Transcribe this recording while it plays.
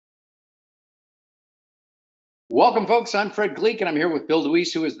Welcome, folks. I'm Fred Gleek, and I'm here with Bill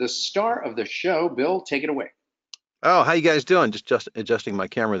DeWees, who is the star of the show. Bill, take it away. Oh, how you guys doing? Just adjusting my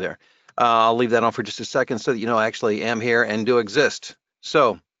camera there. I'll leave that on for just a second so that you know I actually am here and do exist.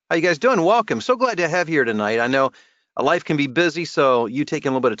 So, how you guys doing? Welcome. So glad to have you here tonight. I know life can be busy, so you taking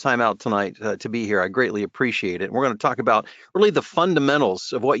a little bit of time out tonight to be here, I greatly appreciate it. We're going to talk about really the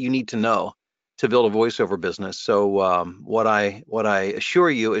fundamentals of what you need to know to build a voiceover business. So, what I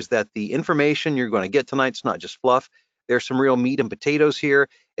assure you is that the information you're going to get tonight's not just fluff. There's some real meat and potatoes here,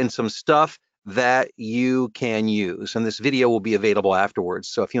 and some stuff that you can use. And this video will be available afterwards.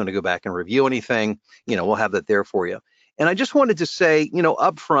 So if you want to go back and review anything, we'll have that there for you. And I just wanted to say,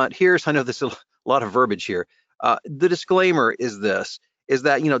 up front, I know there's a lot of verbiage here. The disclaimer is this, is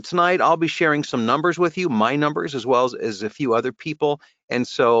that, tonight I'll be sharing some numbers with you, my numbers, as well as a few other people. And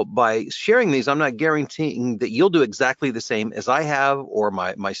so by sharing these, I'm not guaranteeing that you'll do exactly the same as I have or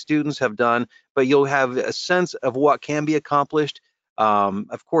my students have done, but you'll have a sense of what can be accomplished.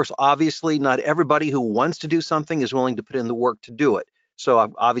 Of course, obviously, not everybody who wants to do something is willing to put in the work to do it.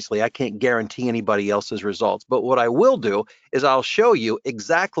 So obviously, I can't guarantee anybody else's results. But what I will do is I'll show you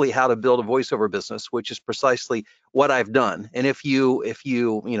exactly how to build a voiceover business, which is precisely what I've done. And if you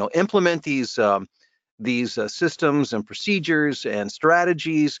implement these systems and procedures and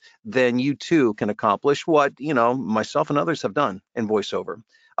strategies, then you too can accomplish what myself and others have done in voiceover.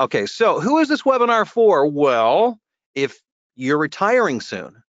 Okay, so who is this webinar for? Well, if you're retiring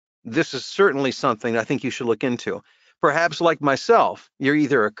soon, this is certainly something I think you should look into. Perhaps like myself, you're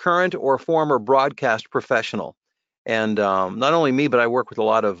either a current or former broadcast professional. And not only me, but I work with a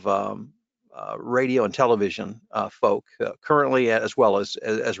lot of radio and television folk currently as well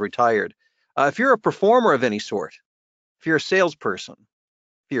as retired. If you're a performer of any sort, if you're a salesperson,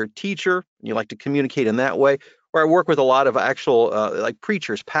 if you're a teacher, and you like to communicate in that way, or I work with a lot of actual like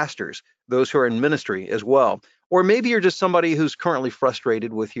preachers, pastors, those who are in ministry as well. Or maybe you're just somebody who's currently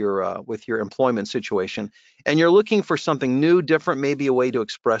frustrated with your employment situation, and you're looking for something new, different, maybe a way to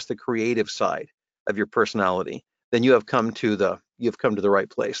express the creative side of your personality. Then you've come to the right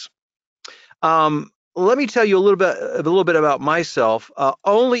place. Let me tell you a little bit about myself.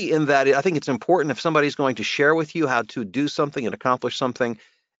 Only in that I think it's important if somebody's going to share with you how to do something and accomplish something.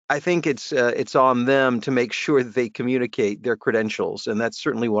 I think it's on them to make sure that they communicate their credentials, and that's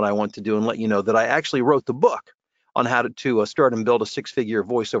certainly what I want to do and let you know that I actually wrote the book on how to start and build a six-figure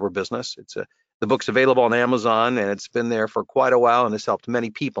voiceover business. The book's available on Amazon, and it's been there for quite a while and has helped many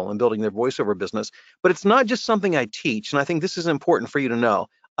people in building their voiceover business. But it's not just something I teach, and I think this is important for you to know.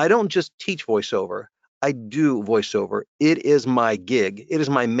 I don't just teach voiceover. I do voiceover. It is my gig. It is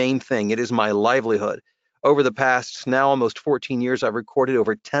my main thing. It is my livelihood. Over the past now almost 14 years, I've recorded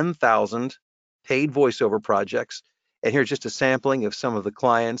over 10,000 paid voiceover projects. And here's just a sampling of some of the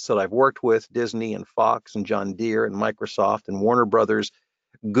clients that I've worked with: Disney and Fox and John Deere and Microsoft and Warner Brothers,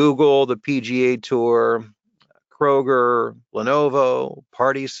 Google, the PGA Tour, Kroger, Lenovo,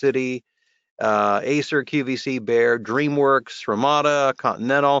 Party City, Acer, QVC, Bear, DreamWorks, Ramada,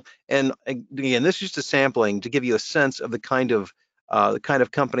 Continental. And again, this is just a sampling to give you a sense of the kind of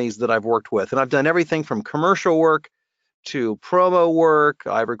companies that I've worked with. And I've done everything from commercial work to promo work.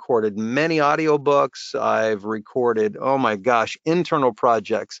 I've recorded many audiobooks. I've recorded, oh my gosh, internal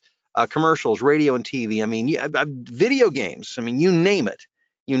projects, commercials, radio and TV. I mean, video games. I mean, you name it.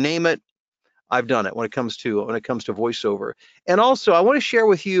 You name it, I've done it when it comes to voiceover. And also, I want to share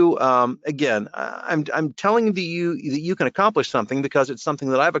with you again. I'm telling you that you can accomplish something because it's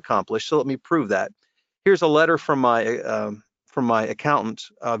something that I've accomplished. So let me prove that. Here's a letter from my accountant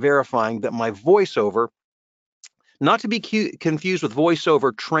verifying that my voiceover, not to be confused with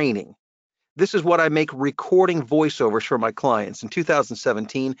voiceover training. This is what I make recording voiceovers for my clients. In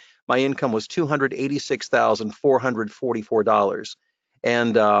 2017, my income was $286,444.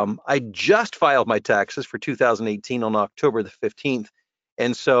 And I just filed my taxes for 2018 on October the 15th.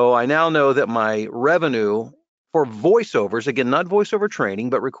 And so I now know that my revenue for voiceovers, again, not voiceover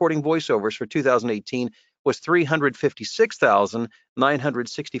training, but recording voiceovers for 2018 was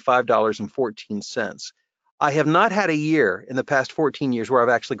 $356,965.14. I have not had a year in the past 14 years where I've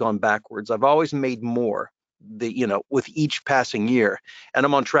actually gone backwards. I've always made more with each passing year. And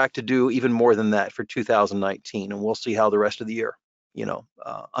I'm on track to do even more than that for 2019. And we'll see how the rest of the year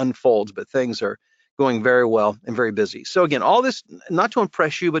unfolds, but things are going very well and very busy. So again, all this, not to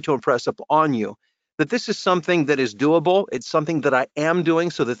impress you, but to impress upon you that this is something that is doable. It's something that I am doing.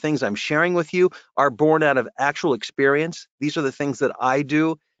 So the things I'm sharing with you are born out of actual experience. These are the things that I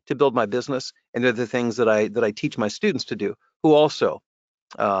do to build my business, and they're the things that I teach my students to do, who also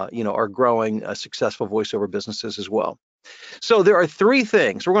are growing successful voiceover businesses as well. So there are three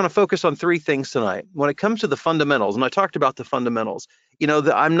things. We're going to focus on three things tonight. When it comes to the fundamentals, and I talked about the fundamentals,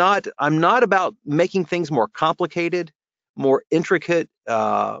 I'm not about making things more complicated, more intricate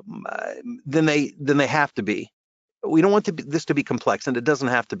than they have to be. We don't want this to be complex, and it doesn't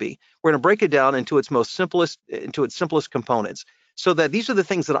have to be. We're going to break it down into its simplest components, so that these are the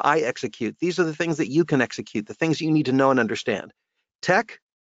things that I execute. These are the things that you can execute, the things you need to know and understand. Tech,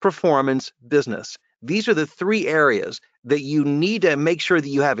 performance, business. These are the three areas that you need to make sure that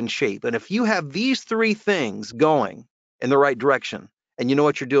you have in shape. And if you have these three things going in the right direction, and you know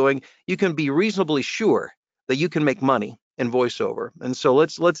what you're doing, you can be reasonably sure that you can make money in voiceover. And so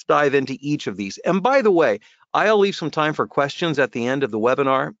let's dive into each of these. And by the way, I'll leave some time for questions at the end of the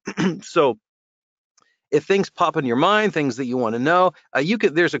webinar. So if things pop in your mind, things that you want to know,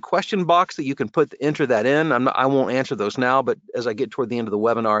 there's a question box that you can enter that in. I won't answer those now, but as I get toward the end of the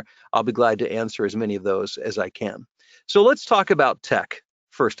webinar, I'll be glad to answer as many of those as I can. So let's talk about tech,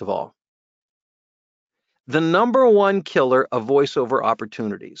 first of all. The number one killer of voiceover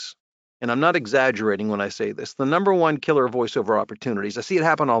opportunities, and I'm not exaggerating when I say this, the number one killer of voiceover opportunities, I see it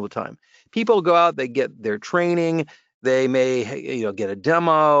happen all the time. People go out, they get their training, they may get a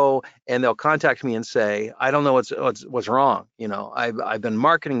demo, and they'll contact me and say, I don't know what's wrong. I've been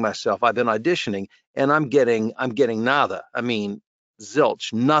marketing myself, I've been auditioning, and I'm getting nada. I mean,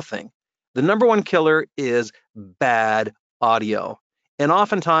 zilch, nothing. The number one killer is bad audio. And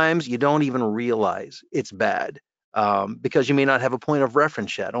oftentimes you don't even realize it's bad because you may not have a point of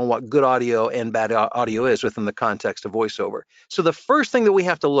reference yet on what good audio and bad audio is within the context of voiceover. So the first thing that we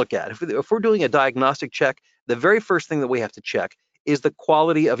have to look at, if we're doing a diagnostic check, the very first thing that we have to check is the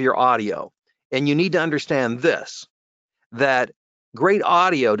quality of your audio. And you need to understand this, that great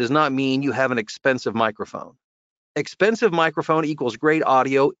audio does not mean you have an expensive microphone. Expensive microphone equals great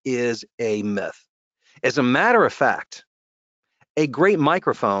audio is a myth. As a matter of fact, a great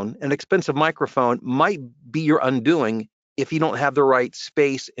microphone, an expensive microphone, might be your undoing if you don't have the right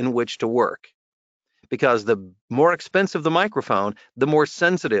space in which to work. Because the more expensive the microphone, the more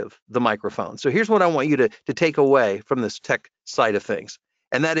sensitive the microphone. So here's what I want you to take away from this tech side of things,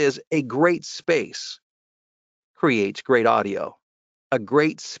 and that is a great space creates great audio. A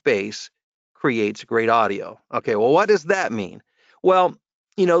great space creates great audio. Okay, well, what does that mean? Well,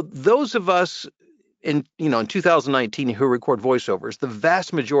 those of us in 2019 who record voiceovers, the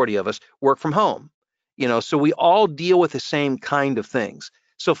vast majority of us work from home. So we all deal with the same kind of things.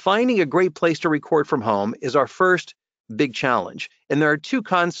 So finding a great place to record from home is our first big challenge. And there are two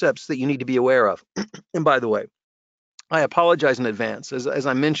concepts that you need to be aware of. And by the way, I apologize in advance. As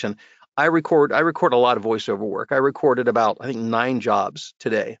I mentioned, I record a lot of voiceover work. I recorded about, I think, 9 jobs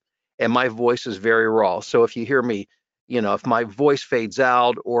today, and my voice is very raw. So if you hear me, if my voice fades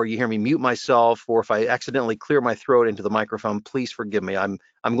out, or you hear me mute myself, or if I accidentally clear my throat into the microphone, please forgive me. I'm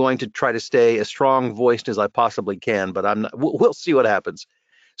going to try to stay as strong voiced as I possibly can, but I'm not, we'll see what happens.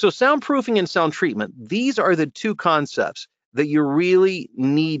 So soundproofing and sound treatment, these are the two concepts that you really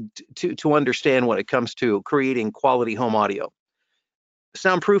need to understand when it comes to creating quality home audio.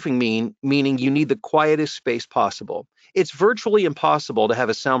 Soundproofing meaning you need the quietest space possible. It's virtually impossible to have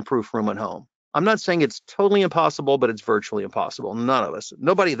a soundproof room at home. I'm not saying it's totally impossible, but it's virtually impossible. None of us,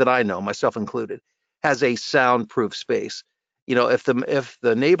 nobody that I know, myself included, has a soundproof space. If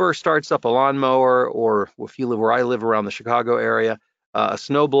the neighbor starts up a lawnmower, or if you live where I live around the Chicago area, a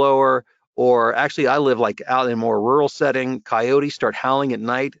snowblower, or actually I live like out in a more rural setting, coyotes start howling at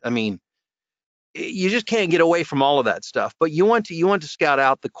night. I mean, you just can't get away from all of that stuff, but you want to scout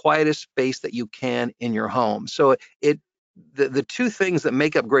out the quietest space that you can in your home. So the two things that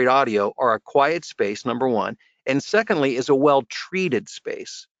make up great audio are a quiet space, number one, and secondly is a well-treated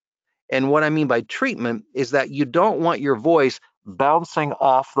space. And what I mean by treatment is that you don't want your voice bouncing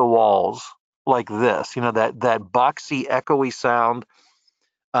off the walls like this, that boxy, echoey sound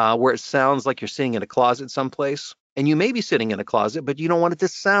where it sounds like you're sitting in a closet someplace. And you may be sitting in a closet, but you don't want it to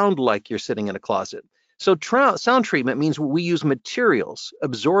sound like you're sitting in a closet. So sound treatment means we use materials,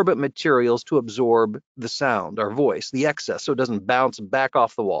 absorbent materials, to absorb the sound, our voice, the excess, so it doesn't bounce back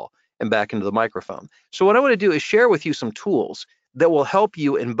off the wall and back into the microphone. So what I want to do is share with you some tools that will help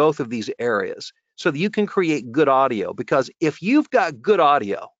you in both of these areas so that you can create good audio. Because if you've got good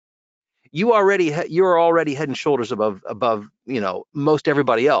audio, you're already head and shoulders above most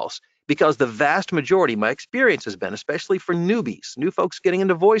everybody else, because the vast majority, my experience has been, especially for newbies, new folks getting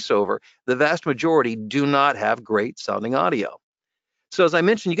into voiceover, the vast majority do not have great sounding audio. So as I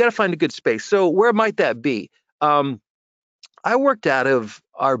mentioned, you got to find a good space. So where might that be? I worked out of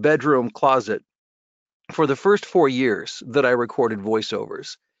our bedroom closet for the first 4 years that I recorded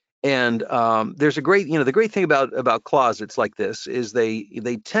voiceovers. And there's a great, the great thing about closets like this is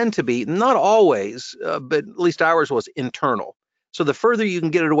they tend to be, not always, but at least ours was internal. So the further you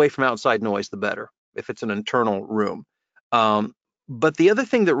can get it away from outside noise, the better. If it's an internal room. Um, but the other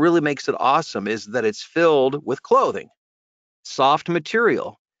thing that really makes it awesome is that it's filled with clothing, soft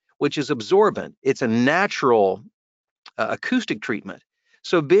material, which is absorbent. It's a natural acoustic treatment.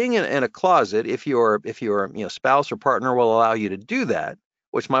 So being in a closet, if your spouse or partner will allow you to do that,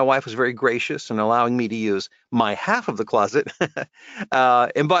 which my wife was very gracious in allowing me to use my half of the closet.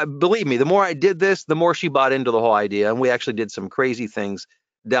 Believe me, the more I did this, the more she bought into the whole idea, and we actually did some crazy things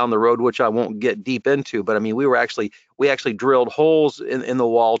down the road, which I won't get deep into. But I mean, we actually drilled holes in the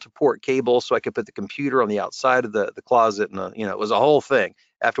wall to port cables so I could put the computer on the outside of the closet, and it was a whole thing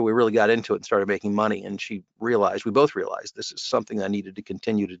after we really got into it and started making money. And we both realized this is something I needed to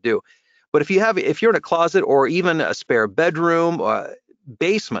continue to do. But if you're in a closet or even a spare bedroom,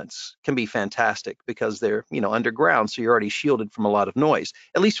 basements can be fantastic because they're, underground. So you're already shielded from a lot of noise,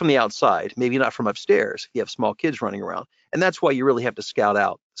 at least from the outside, maybe not from upstairs if you have small kids running around. And that's why you really have to scout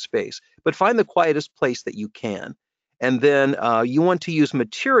out space, but find the quietest place that you can. And then you want to use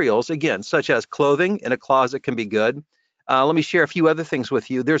materials, again, such as clothing in a closet can be good. Let me share a few other things with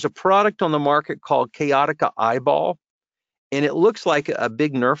you. There's a product on the market called Chaotica Eyeball, and it looks like a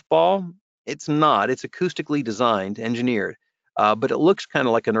big Nerf ball. It's not. It's acoustically designed, engineered, but it looks kind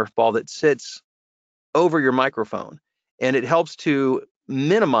of like a Nerf ball that sits over your microphone, and it helps to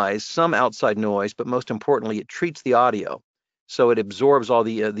minimize some outside noise, but most importantly, it treats the audio, so it absorbs all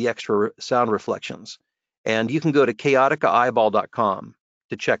the extra sound reflections. And you can go to chaoticaeyeball.com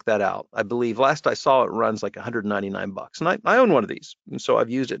to check that out. I believe last I saw it runs like 199 bucks, and I own one of these, and so I've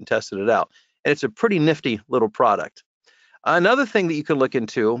used it and tested it out, and it's a pretty nifty little product. Another thing that you can look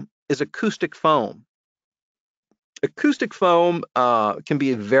into is acoustic foam. Acoustic foam can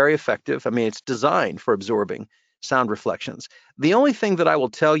be very effective. I mean, it's designed for absorbing sound reflections. The only thing that I will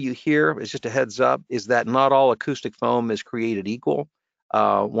tell you here is just a heads up is that not all acoustic foam is created equal.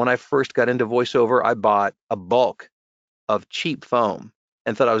 When I first got into voiceover, I bought a bulk of cheap foam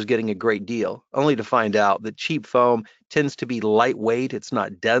and thought I was getting a great deal, only to find out that cheap foam tends to be lightweight, it's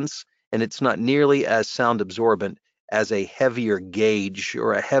not dense, and it's not nearly as sound absorbent as a heavier gauge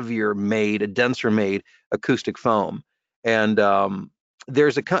or a denser made acoustic foam. And and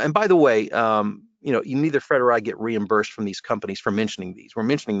by the way, you neither Fred or I get reimbursed from these companies for mentioning these. We're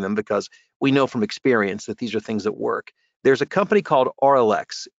mentioning them because we know from experience that these are things that work. There's a company called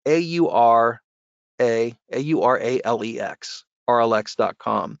Auralex, Auralex,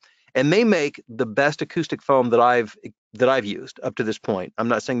 Auralex.com. And they make the best acoustic foam that I've used up to this point. I'm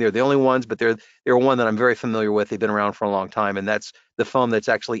not saying they're the only ones, but they're one that I'm very familiar with. They've been around for a long time, and that's the foam that's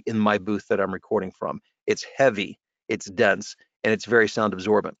actually in my booth that I'm recording from. It's heavy, it's dense, and it's very sound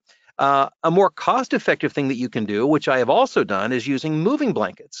absorbent. A more cost-effective thing that you can do, which I have also done, is using moving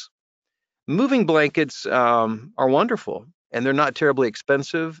blankets. Moving blankets are wonderful, and they're not terribly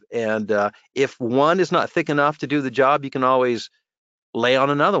expensive. And if one is not thick enough to do the job, you can always lay on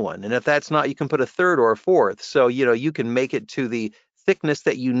another one. And if that's not, you can put a third or a fourth. So, you can make it to the thickness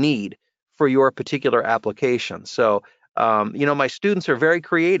that you need for your particular application. So, my students are very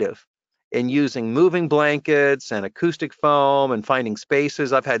creative in using moving blankets and acoustic foam and finding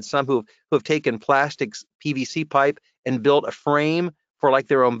spaces. I've had some who have taken plastic PVC pipe and built a frame for like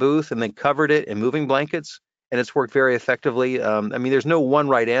their own booth and then covered it in moving blankets. And it's worked very effectively. I mean, there's no one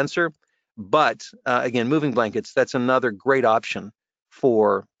right answer, but again, moving blankets, that's another great option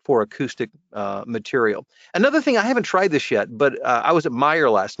for acoustic material. Another thing, I haven't tried this yet, but I was at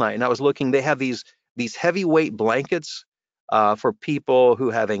Meijer last night and I was looking. They have these heavyweight blankets for people who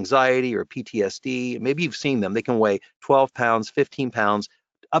have anxiety or PTSD. Maybe you've seen them. They can weigh 12 pounds, 15 pounds,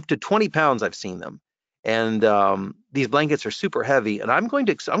 up to 20 pounds. I've seen them. And these blankets are super heavy. And I'm going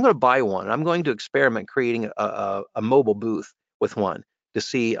to buy one. I'm going to experiment creating a mobile booth with one to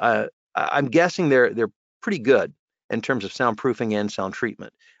see. I'm guessing they're pretty good in terms of soundproofing and sound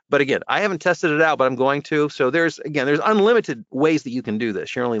treatment. But again, I haven't tested it out, but I'm going to. So there's unlimited ways that you can do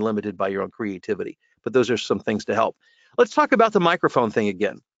this. You're only limited by your own creativity, but those are some things to help. Let's talk about the microphone thing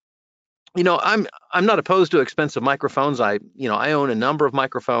again. I'm not opposed to expensive microphones. I own a number of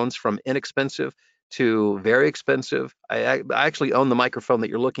microphones from inexpensive to very expensive. I actually own the microphone that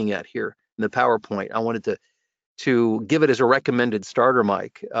you're looking at here in the PowerPoint. I wanted to give it as a recommended starter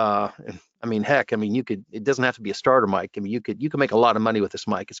mic. I mean, heck, I mean, it doesn't have to be a starter mic. I mean, you can make a lot of money with this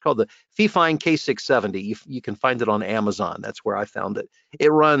mic. It's called the Fifine K670. You can find it on Amazon. That's where I found it. It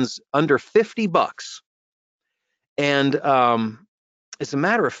runs under 50 bucks. And as a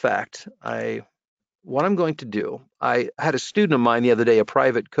matter of fact, what I'm going to do, I had a student of mine the other day, a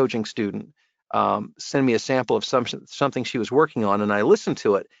private coaching student, send me a sample of something she was working on, and I listened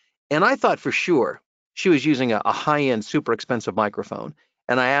to it, and I thought for sure she was using a high-end, super expensive microphone.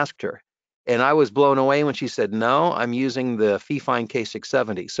 And I asked her, and I was blown away when she said, "No, I'm using the Fifine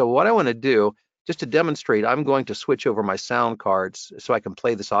K670." So what I want to do, just to demonstrate, I'm going to switch over my sound cards so I can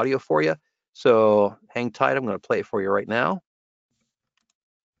play this audio for you. So hang tight. I'm going to play it for you right now.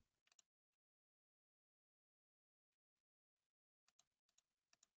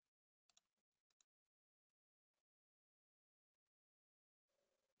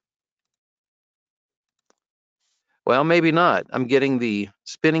 Well, maybe not. I'm getting the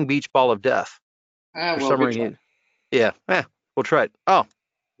spinning beach ball of death. Ah, For well, some good try. reason, yeah, we'll try it. Oh,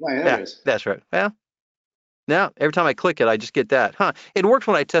 Right, there yeah, it is. that's right. Well, now every time I click it, I just get that. Huh? It worked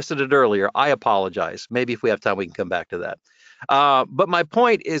when I tested it earlier. I apologize. Maybe if we have time, we can come back to that. But my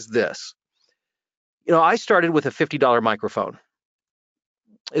point is this. I started with a $50 microphone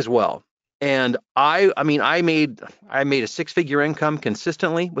as well. And I mean, I made a six-figure income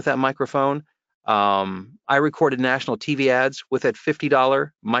consistently with that microphone. I recorded national TV ads with that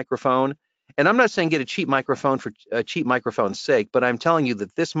 $50 microphone. And I'm not saying get a cheap microphone for a cheap microphone's sake, but I'm telling you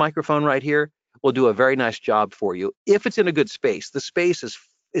that this microphone right here will do a very nice job for you if it's in a good space. The space is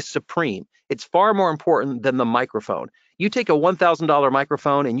supreme. It's far more important than the microphone. You take a $1,000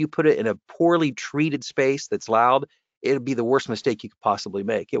 microphone and you put it in a poorly treated space that's loud, it'd be the worst mistake you could possibly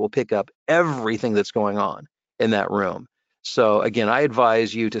make. It will pick up everything that's going on in that room. So again, I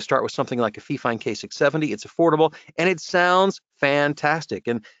advise you to start with something like a Fifine K670. It's affordable and it sounds fantastic.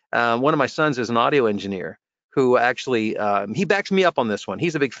 And one of my sons is an audio engineer who actually he backs me up on this one.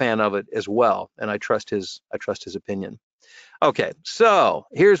 He's a big fan of it as well, and I trust his opinion. Okay, so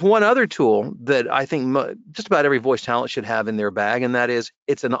here's one other tool that I think just about every voice talent should have in their bag, and that is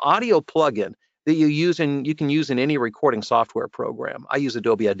it's an audio plugin that you can use in any recording software program. I use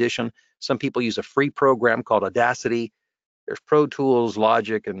Adobe Audition. Some people use a free program called Audacity. There's Pro Tools,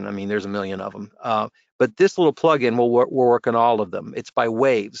 Logic, and I mean, there's a million of them. But this little plugin will work on all of them. It's by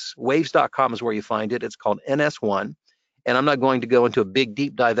Waves. Waves.com is where you find it. It's called NS1. And I'm not going to go into a big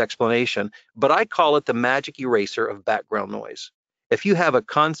deep dive explanation, but I call it the magic eraser of background noise. If you have a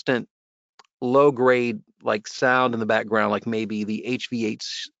constant low grade like sound in the background, like maybe the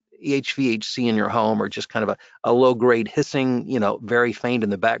HVAC in your home, or just kind of a low grade hissing, very faint in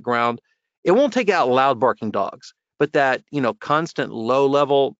the background. It won't take out loud barking dogs, but that, constant low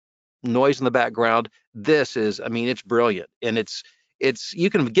level noise in the background, I mean, it's brilliant. And you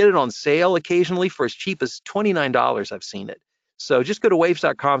can get it on sale occasionally for as cheap as $29. I've seen it. So just go to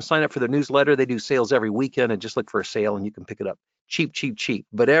waves.com, sign up for their newsletter. They do sales every weekend, and just look for a sale and you can pick it up cheap, cheap, cheap.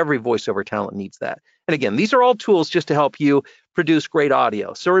 But every voiceover talent needs that. And again, these are all tools just to help you produce great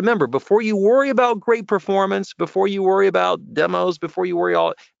audio. So remember, before you worry about great performance, before you worry about demos, before you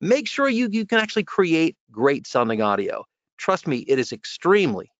worry make sure you can actually create great sounding audio. Trust me, it is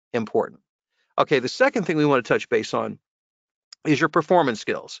extremely important. Okay, the second thing we want to touch base on is your performance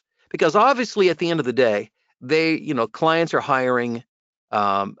skills. Because obviously at the end of the day, clients are hiring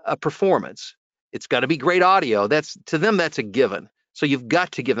a performance. It's got to be great audio. To them, that's a given. So you've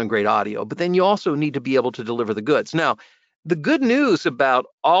got to give them great audio, but then you also need to be able to deliver the goods. Now, the good news about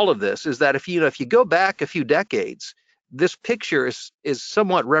all of this is that if you go back a few decades, this picture is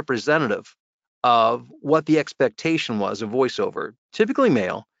somewhat representative of what the expectation was of voiceover, typically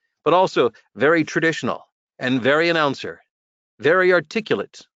male, but also very traditional and very announcer, very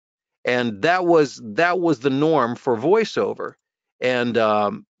articulate, and that was the norm for voiceover. And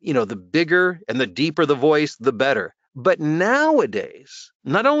the bigger and the deeper the voice, the better. But nowadays,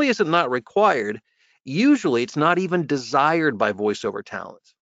 not only is it not required, usually it's not even desired by voiceover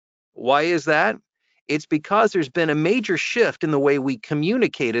talent. Why is that? It's because there's been a major shift in the way we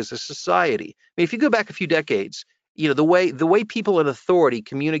communicate as a society. I mean, if you go back a few decades, the way people in authority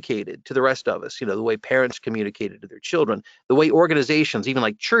communicated to the rest of us, the way parents communicated to their children, the way organizations, even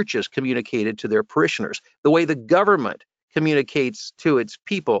like churches, communicated to their parishioners, the way the government communicates to its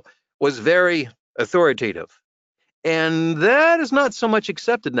people was very authoritative. And that is not so much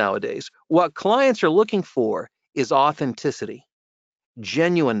accepted nowadays. What clients are looking for is authenticity,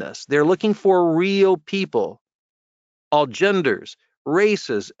 genuineness. They're looking for real people, all genders,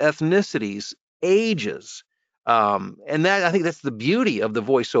 races, ethnicities, ages. And that, I think that's the beauty of the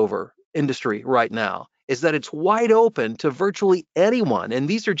voiceover industry right now, is that it's wide open to virtually anyone. And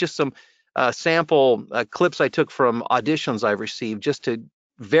these are just some sample clips I took from auditions I've received, just to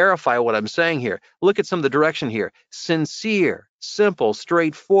verify what I'm saying here. Look at some of the direction here. Sincere, simple,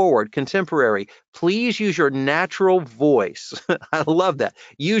 straightforward, contemporary. Please use your natural voice. I love that.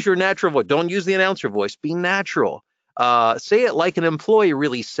 Use your natural voice. Don't use the announcer voice. Be natural. Say it like an employee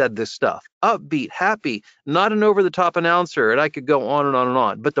really said this stuff. Upbeat, happy, not an over-the-top announcer. And I could go on and on and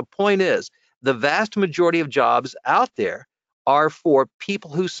on. But the point is, the vast majority of jobs out there are for people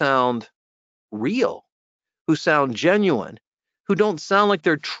who sound real, who sound genuine, who don't sound like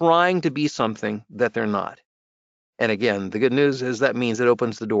they're trying to be something that they're not. And again, the good news is that means it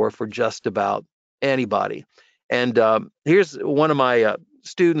opens the door for just about anybody. And here's one of my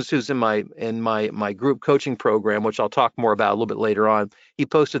students who's in my group coaching program, which I'll talk more about a little bit later on. He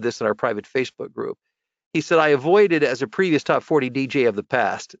posted this in our private Facebook group. He said, I avoided as a previous top 40 DJ of the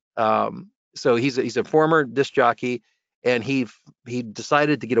past. So he's a former disc jockey, and he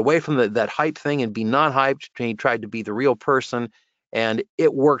decided to get away from that hype thing and be non-hyped. He tried to be the real person, and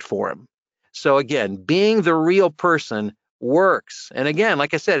it worked for him. So again, being the real person works. And again,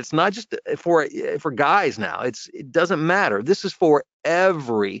 like I said, it's not just for guys now. It doesn't matter. This is for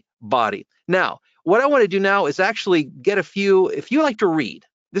everybody. Now, what I want to do now is actually get a few. If you like to read,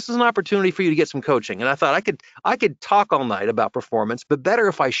 this is an opportunity for you to get some coaching. And I thought I could talk all night about performance, but better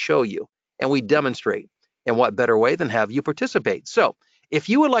if I show you and we demonstrate. And what better way than have you participate? So if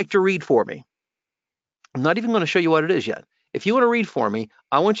you would like to read for me, I'm not even going to show you what it is yet. If you want to read for me,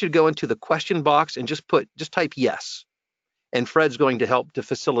 I want you to go into the question box and just type yes. And Fred's going to help to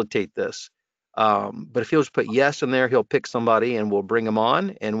facilitate this. But if he'll just put yes in there, he'll pick somebody and we'll bring them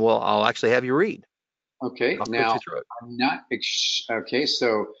on, and I'll actually have you read. Okay, now I'm not okay.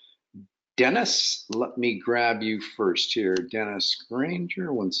 So Dennis, let me grab you first here. Dennis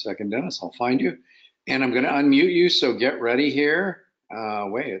Granger, 1 second, Dennis, I'll find you. And I'm going to unmute you, so get ready here.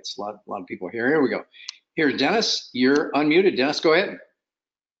 Wait, it's a lot of people here. Here we go. Here, Dennis, you're unmuted. Dennis, go ahead.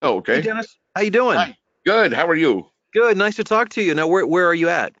 Oh, okay. Hey, Dennis, how you doing? Hi. Good. How are you? Good. Nice to talk to you. Now, where are you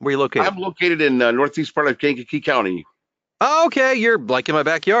at? Where are you located? I'm located in northeast part of Kankakee County. Oh, okay. You're like in my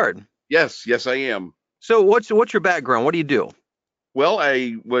backyard. Yes, I am. So what's your background? What do you do? Well,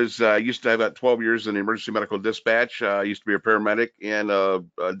 I was used to have about 12 years in emergency medical dispatch. I used to be a paramedic and a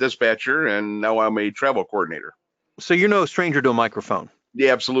dispatcher, and now I'm a travel coordinator. So you're no stranger to a microphone.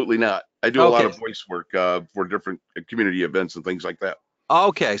 Yeah, absolutely not. I do a lot of voice work for different community events and things like that.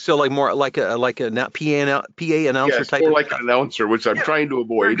 Okay, so like more like a PA announcer type. More like an announcer, which I'm trying to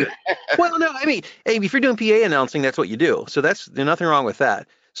avoid. Well, no, I mean, hey, if you're doing PA announcing, that's what you do. So there's nothing wrong with that.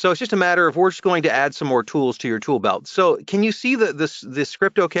 So it's just a matter of we're just going to add some more tools to your tool belt. So can you see this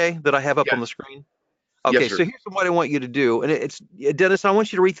script okay that I have up on the screen? Okay, yes, so here's what I want you to do, and it's Dennis. I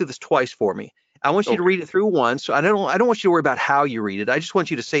want you to read through this twice for me. I want you to read it through once. So I don't want you to worry about how you read it. I just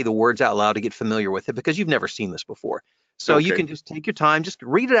want you to say the words out loud to get familiar with it because you've never seen this before. So you can just take your time, just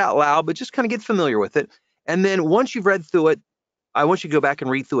read it out loud, but just kind of get familiar with it. And then once you've read through it, I want you to go back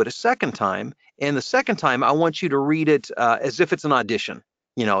and read through it a second time. And the second time, I want you to read it as if it's an audition.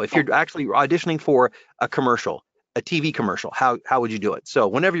 You know, if you're actually auditioning for a commercial, a TV commercial, how would you do it? So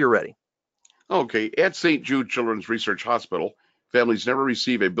whenever you're ready. Okay. At St. Jude Children's Research Hospital, families never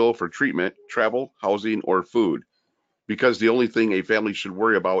receive a bill for treatment, travel, housing, or food because the only thing a family should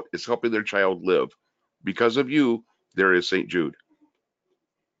worry about is helping their child live. Because of you, there is St. Jude.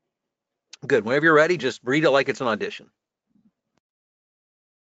 Good. Whenever you're ready, just read it like it's an audition.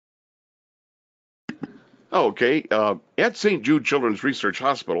 Okay. At St. Jude Children's Research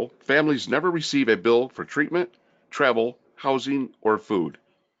Hospital, families never receive a bill for treatment, travel, housing, or food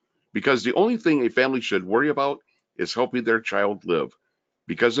because the only thing a family should worry about is helping their child live.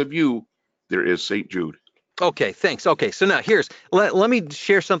 Because of you, there is St. Jude. Okay, thanks. Okay, so now let me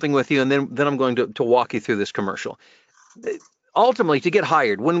share something with you, and then I'm going to walk you through this commercial. Ultimately, to get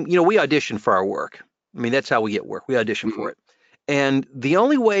hired, when we audition for our work, I mean that's how we get work. We audition for it, and the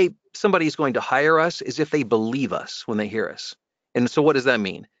only way somebody is going to hire us is if they believe us when they hear us. And so, what does that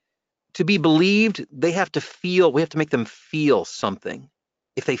mean? To be believed, they have to feel. We have to make them feel something.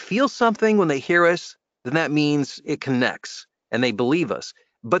 If they feel something when they hear us, then that means it connects, and they believe us.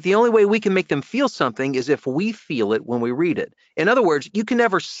 But the only way we can make them feel something is if we feel it when we read it. In other words, you can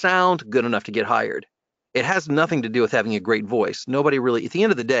never sound good enough to get hired. It has nothing to do with having a great voice. Nobody really, at the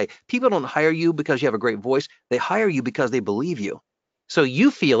end of the day, people don't hire you because you have a great voice. They hire you because they believe you. So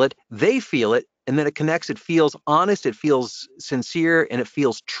you feel it, they feel it, and then it connects. It feels honest, it feels sincere, and it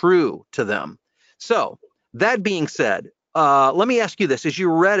feels true to them. So that being said, let me ask you this. As you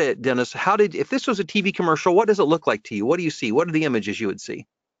read it, Dennis, if this was a TV commercial, what does it look like to you? What do you see? What are the images you would see?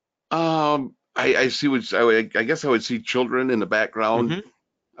 I see I guess I would see children in the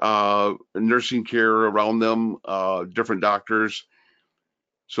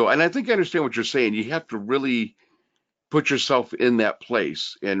So, and I think I understand what you're saying. You have to really put yourself in that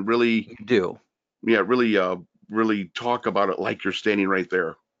place and really, You do. yeah, really talk about it like you're standing right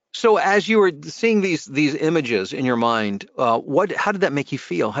there. So as you were seeing these images in your mind, how did that make you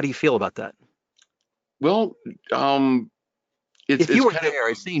feel? How do you feel about that? Well, um, it's If you it's were kind of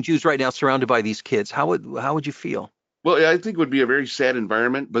there, seeing Jews right now surrounded by these kids, how would you feel? well, I think it would be a very sad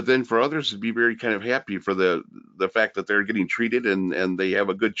environment, but then for others, it'd be very kind of happy for the fact that they're getting treated and they have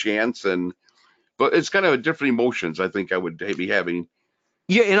a good chance. And but it's kind of different emotions. I think I would be having.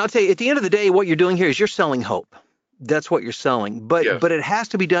 Yeah, and I'll tell you, at the end of the day, what you're doing here is you're selling hope. That's what you're selling. But Yes. but it has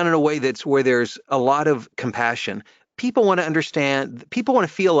to be done in a way that's where there's a lot of compassion. People want to understand, people want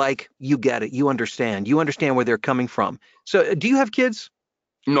to feel like you get it, you understand where they're coming from. So do you have kids?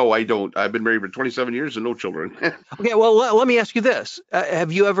 No, I don't. I've been married for 27 years and no children. Okay, well, let me ask you this.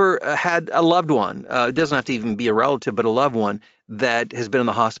 Have you ever had a loved one? It doesn't have to even be a relative, but a loved one that has been in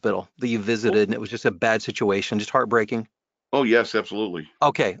the hospital that you visited and it was just a bad situation, just heartbreaking? Oh, yes, absolutely.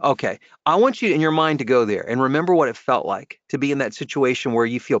 Okay, okay. I want you in your mind to go there and remember what it felt like to be in that situation where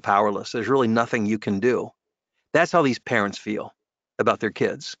you feel powerless. There's really nothing you can do. That's how these parents feel about their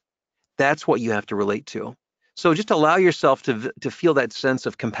kids. That's what you have to relate to. So just allow yourself to feel that sense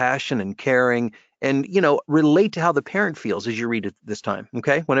of compassion and caring and relate to how the parent feels as you read it this time,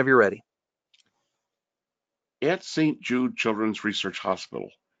 okay? Whenever you're ready. At St. Jude Children's Research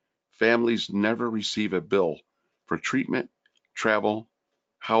Hospital, families never receive a bill for treatment, travel,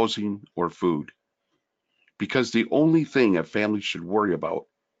 housing, or food because the only thing a family should worry about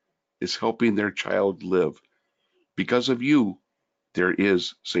is helping their child live. Because of you, there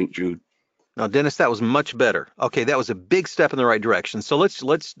is St. Jude. Now, Dennis, that was much better. Okay, that was a big step in the right direction. So let's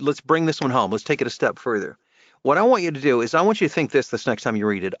bring this one home. Let's take it a step further. What I want you to do is I want you to think this next time you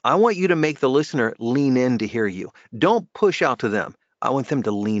read it. I want you to make the listener lean in to hear you. Don't push out to them. I want them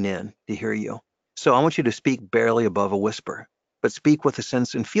to lean in to hear you. So I want you to speak barely above a whisper, but speak with a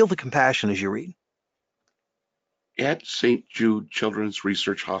sense and feel the compassion as you read. At St. Jude Children's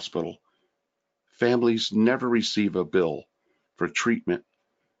Research Hospital, families never receive a bill for treatment,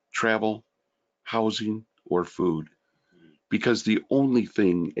 travel, housing, or food because the only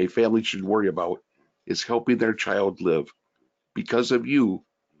thing a family should worry about is helping their child live. Because of you,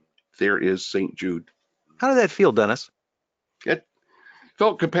 there is St. Jude. How did that feel, Dennis? It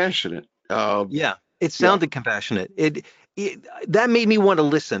felt compassionate. Yeah, it Yeah, sounded compassionate. It that made me want to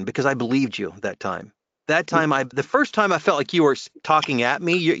listen because I believed you that time. That time, the first time I felt like you were talking at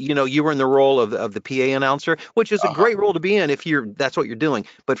me. You were in the role of the PA announcer, which is a uh-huh, great role to be in if that's what you're doing.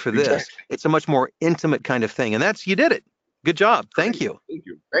 But for this, exactly. it's a much more intimate kind of thing, and you did it. Good job. Thank Great. you. Thank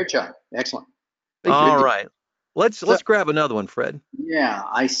you. Great job. Excellent. Thank you. All Good deal. right, let's So, let's grab another one, Fred. yeah,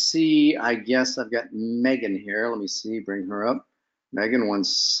 I see. I guess I've got Megan here. Let me see. Bring her up. Megan, one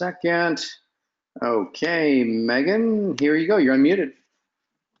second. Okay, Megan, here you go. You're unmuted.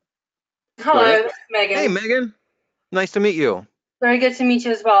 Go ahead. Hello, this is Hey, Megan. Megan. Nice to meet you. Very good to meet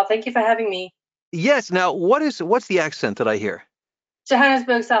you as well. Thank you for having me. Yes. Now, what's the accent that I hear?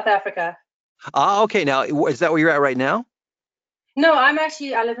 Johannesburg, South Africa. Ah, okay. Now, is that where you're at right now? No, I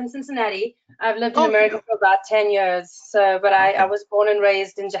live in Cincinnati. I've lived in Oh, America for about 10 years. I okay. was born and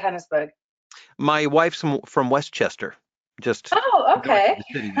raised in Johannesburg. My wife's from Westchester, just Oh, north of okay.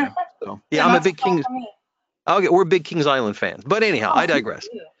 the city there. So yeah, So I'm a not too big far Kings. from me. Okay, we're big Kings Island fans. But anyhow, Oh, I good digress.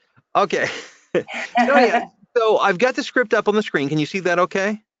 for Okay. So yeah, you. so I've got the script up on the screen. Can you see that?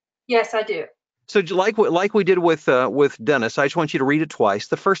 Okay. Yes, I do. So like we did with Dennis, I just want you to read it twice.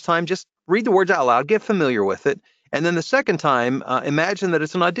 The first time, just read the words out loud, get familiar with it, and then the second time, imagine that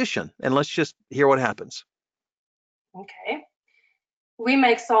it's an audition, and let's just hear what happens. Okay. We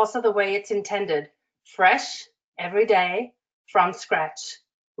make salsa the way it's intended. Fresh, every day, from scratch.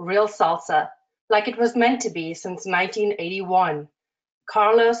 Real salsa, like it was meant to be since 1981.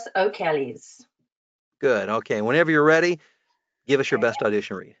 Carlos O'Kelly's. Good. Okay. Whenever you're ready, give us your best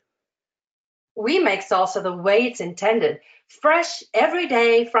audition read. We make salsa the way it's intended. Fresh, every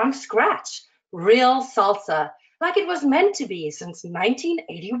day, from scratch. Real salsa, like it was meant to be since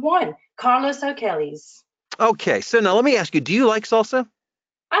 1981. Carlos O'Kelly's. Okay. So now let me ask you, do you like salsa?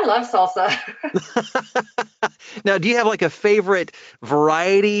 I love salsa. Now, do you have like a favorite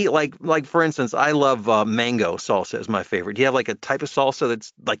variety? Like for instance, I love mango salsa is my favorite. Do you have like a type of salsa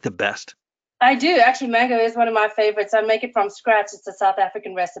that's like the best? I do. Actually, mango is one of my favorites. I make it from scratch. It's a South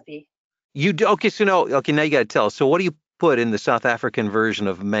African recipe. You do? Okay, so no, okay, now you got to tell us. So what do you put in the South African version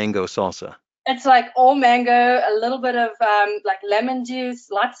of mango salsa? It's like all mango, a little bit of like lemon juice,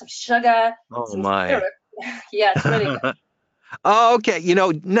 lots of sugar, Oh some my. syrup. Yeah, it's really good. Oh, okay.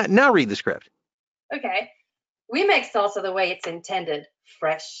 Now read the script. Okay. We make salsa the way it's intended,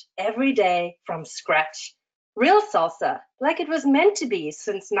 fresh, every day, from scratch. Real salsa, like it was meant to be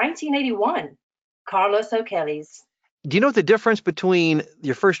since 1981. Carlos O'Kelly's. Do you know what the difference between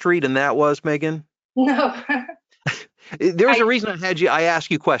your first read and that was, Megan? No, There was I, a reason I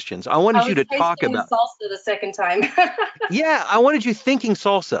asked you questions. I I wanted you was to talk tasting the about, salsa the second time. yeah, I wanted you thinking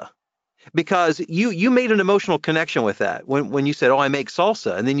salsa because you made an emotional connection with that when you said, "Oh, I make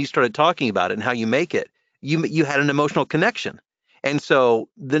salsa," and then you started talking about it and how you make it. You had an emotional connection, and so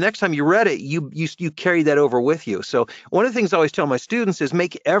the next time you read it, you carried that over with you. So one of the things I always tell my students is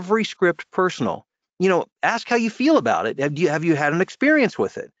make every script personal. Ask how you feel about it. Have you had an experience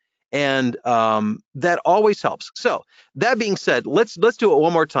with it? And that always helps. So that being said, let's do it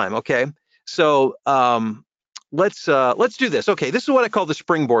one more time, okay? So let's do this. Okay, this is what I call the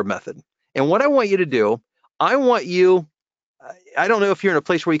springboard method. And what I want you to do, I want you, I don't know if you're in a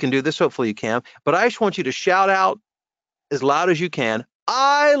place where you can do this, hopefully you can, but I just want you to shout out as loud as you can,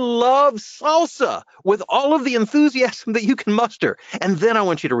 "I love salsa," with all of the enthusiasm that you can muster. And then I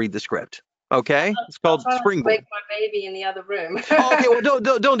want you to read the script. Okay? It's I'll called try not to wake Springboard. my baby in the other room. Oh, okay, well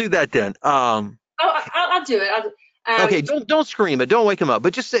don't do that then. I'll do it. Okay, don't scream it, don't wake him up,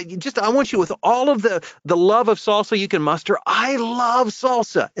 but just say, I want you with all of the love of salsa you can muster. "I love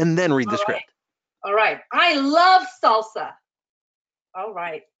salsa," and then read the All right. script. All right. I love salsa. All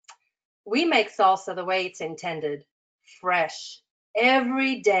right. We make salsa the way it's intended, fresh,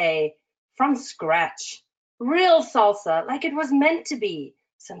 every day, from scratch. Real salsa, like it was meant to be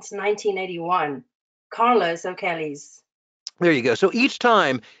since 1981. Carlos O'Kelly's. There you go. So each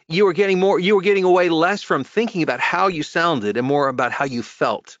time you were getting away less from thinking about how you sounded and more about how you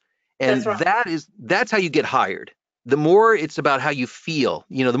felt. And That's right. that's how you get hired. The more it's about how you feel,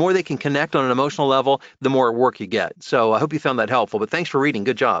 the more they can connect on an emotional level, the more work you get. So I hope you found that helpful, but thanks for reading.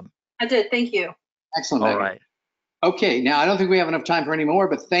 Good job. I did. Thank you. Excellent, All Megan. right. Okay, now I don't think we have enough time for any more,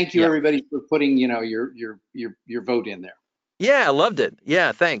 but thank you Yeah. everybody for putting, your vote in there. Yeah, I loved it.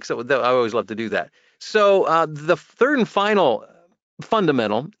 Yeah, thanks. I always love to do that. So the third and final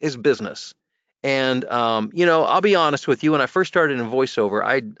fundamental is business. And I'll be honest with you. When I first started in voiceover,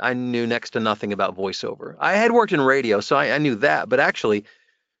 I knew next to nothing about voiceover. I had worked in radio, so I knew that. But actually,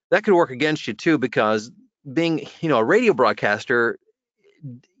 that could work against you too, because being a radio broadcaster,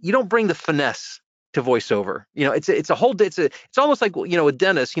 you don't bring the finesse to voiceover. It's almost like with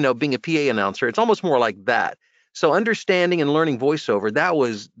Dennis, being a PA announcer. It's almost more like that. So understanding and learning voiceover, that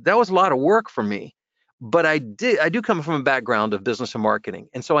was a lot of work for me. But I do come from a background of business and marketing,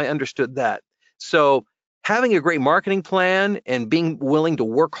 and so I understood that. So having a great marketing plan and being willing to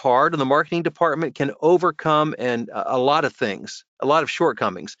work hard in the marketing department can overcome a lot of things, a lot of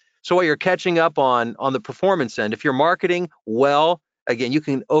shortcomings. So while you're catching up on the performance end, if you're marketing well, again, you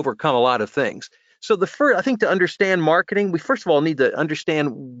can overcome a lot of things. So I think to understand marketing, we first of all need to understand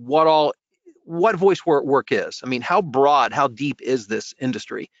what voice work is. I mean, how broad, how deep is this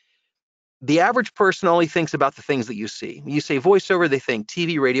industry? The average person only thinks about the things that you see. You say voiceover, they think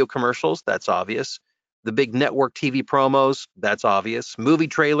TV, radio commercials, that's obvious. The big network TV promos, that's obvious. Movie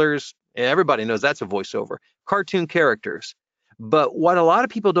trailers, everybody knows that's a voiceover. Cartoon characters. But what a lot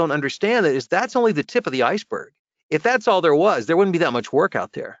of people don't understand is that's only the tip of the iceberg. If that's all there was, there wouldn't be that much work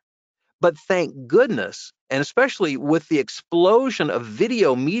out there. But thank goodness, and especially with the explosion of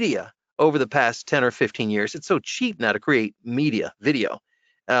video media over the past 10 or 15 years, it's so cheap now to create video.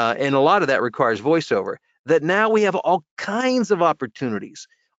 And a lot of that requires voiceover, that now we have all kinds of opportunities.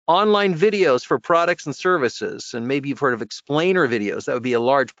 Online videos for products and services, and maybe you've heard of explainer videos. That would be a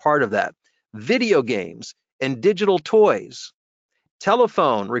large part of that. Video games and digital toys,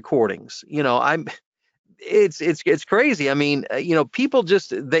 telephone recordings. It's crazy. I mean, people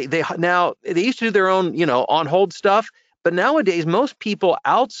just they now they used to do their own on hold stuff, but nowadays most people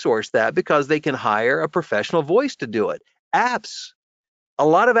outsource that because they can hire a professional voice to do it. Apps, a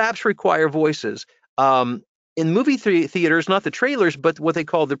lot of apps require voices. In movie theaters, not the trailers, but what they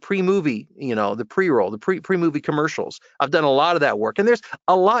call the pre-movie, the pre-roll, the pre-movie commercials. I've done a lot of that work, and there's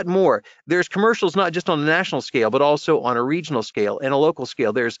a lot more. There's commercials not just on a national scale, but also on a regional scale and a local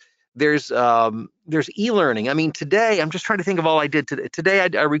scale. There's e-learning. I mean, today I'm just trying to think of all I did today. Today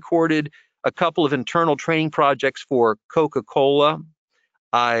I recorded a couple of internal training projects for Coca-Cola.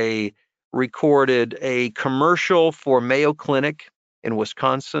 I recorded a commercial for Mayo Clinic in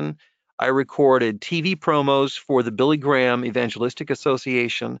Wisconsin. I recorded TV promos for the Billy Graham Evangelistic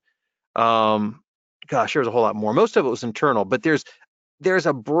Association. There's a whole lot more. Most of it was internal, but there's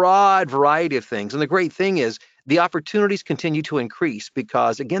a broad variety of things. And the great thing is the opportunities continue to increase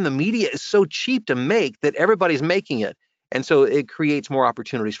because, again, the media is so cheap to make that everybody's making it. And so it creates more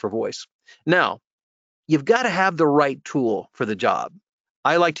opportunities for voice. Now, you've got to have the right tool for the job.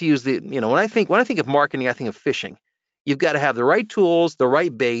 I like to use when I think of marketing, I think of fishing. You've got to have the right tools, the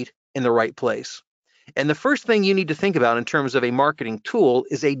right bait, in the right place. And the first thing you need to think about in terms of a marketing tool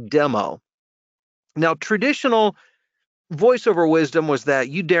is a demo. Now, traditional voiceover wisdom was that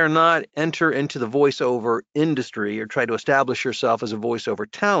you dare not enter into the voiceover industry or try to establish yourself as a voiceover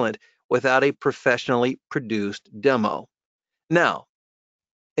talent without a professionally produced demo. Now,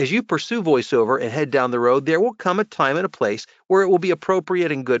 as you pursue voiceover and head down the road, there will come a time and a place where it will be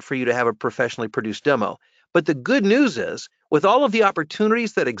appropriate and good for you to have a professionally produced demo. But the good news is, with all of the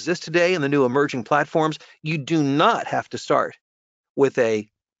opportunities that exist today in the new emerging platforms, you do not have to start with a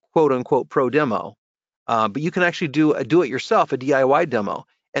quote unquote pro demo, but you can actually do it yourself, a DIY demo.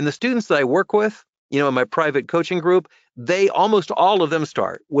 And the students that I work with, in my private coaching group, they almost all of them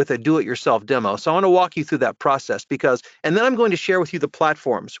start with a do-it-yourself demo. So I want to walk you through that process and then I'm going to share with you the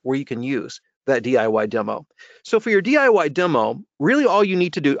platforms where you can use that DIY demo. So for your DIY demo, really all you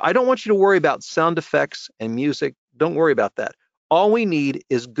need to do, I don't want you to worry about sound effects and music. Don't worry about that. All we need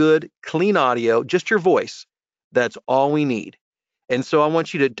is good, clean audio, just your voice. That's all we need. And so I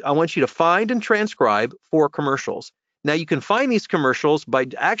want you to find and transcribe 4 commercials. Now you can find these commercials by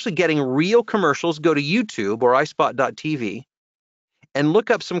actually getting real commercials. Go to YouTube or ispot.tv and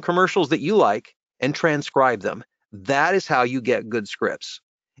look up some commercials that you like and transcribe them. That is how you get good scripts.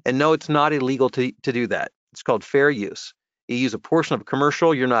 And no, it's not illegal to do that. It's called fair use. You use a portion of a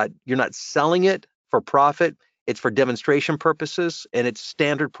commercial. You're not selling it for profit. It's for demonstration purposes, and it's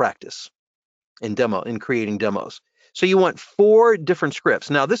standard practice in creating demos. So you want 4 different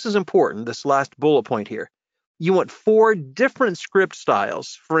scripts. Now this is important, this last bullet point here. You want 4 different script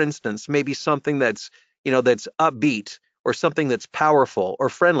styles. For instance, maybe something that's upbeat or something that's powerful or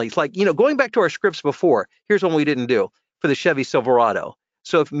friendly. It's like, going back to our scripts before, here's one we didn't do for the Chevy Silverado.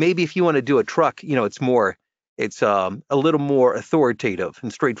 So if you want to do a truck, it's a little more authoritative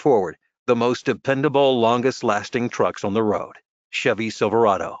and straightforward. The most dependable, longest lasting trucks on the road, Chevy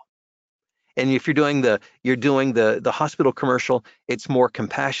Silverado. And if you're doing the hospital commercial, it's more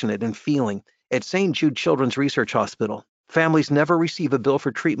compassionate and feeling. At St. Jude Children's Research Hospital, families never receive a bill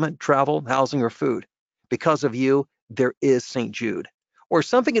for treatment, travel, housing, or food. Because of you, there is St. Jude. Or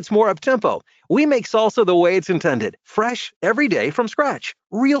something that's more up-tempo. We make salsa the way it's intended. Fresh, every day from scratch.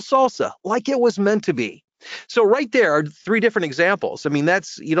 Real salsa, like it was meant to be. So right there are 3 different examples. I mean,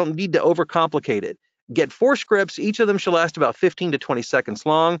 you don't need to overcomplicate it. Get 4 scripts. Each of them should last about 15 to 20 seconds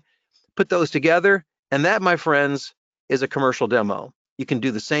long. Put those together, and that, my friends, is a commercial demo. You can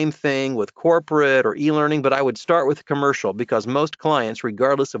do the same thing with corporate or e-learning, but I would start with a commercial because most clients,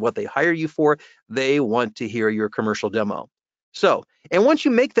 regardless of what they hire you for, they want to hear your commercial demo. So, and once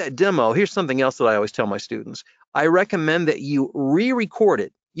you make that demo, here's something else that I always tell my students. I recommend that you re-record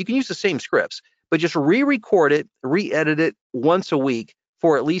it. You can use the same scripts, but just re-record it, re-edit it once a week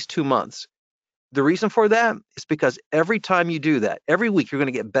for at least 2 months. The reason for that is because every time you do that, every week you're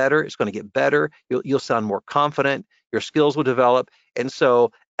going to get better. It's going to get better. You'll sound more confident. Your skills will develop. And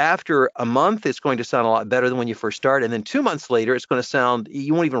so after a month, it's going to sound a lot better than when you first started. And then 2 months later, it's going to sound,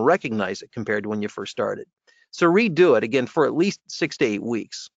 you won't even recognize it compared to when you first started. So redo it again for at least 6 to 8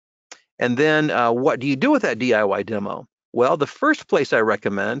 weeks. And then what do you do with that DIY demo? Well, the first place I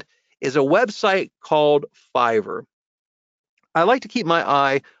recommend is a website called Fiverr. I like to keep my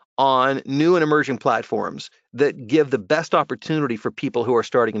eye on new and emerging platforms that give the best opportunity for people who are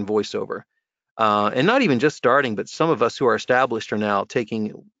starting in voiceover. And not even just starting, but some of us who are established are now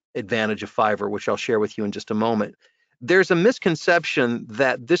taking advantage of Fiverr, which I'll share with you in just a moment. There's a misconception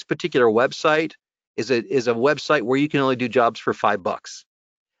that this particular website is a website where you can only do jobs for $5.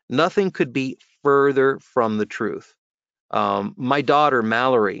 Nothing could be further from the truth. My daughter,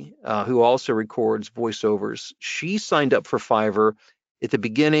 Mallory, who also records voiceovers, she signed up for Fiverr at the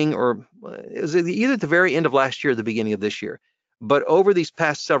beginning, or it was either at the very end of last year or the beginning of this year. But over these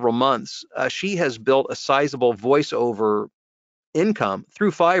past several months, she has built a sizable voiceover income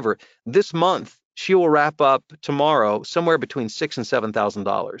through Fiverr. This month, she will wrap up tomorrow somewhere between $6,000 and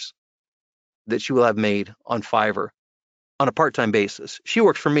 $7,000 that she will have made on Fiverr on a part-time basis. She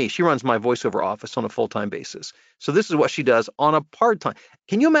works for me. She runs my voiceover office on a full-time basis. So this is what she does on a part-time.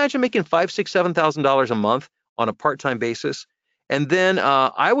 Can you imagine making $5,000, $6,000, $7,000 a month on a part-time basis? And then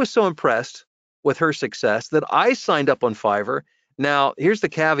I was so impressed with her success that I signed up on Fiverr. Now, here's the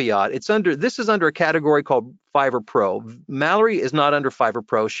caveat. This is under a category called Fiverr Pro. Mallory is not under Fiverr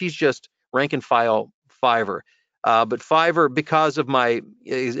Pro. She's just rank and file Fiverr. But Fiverr, because of my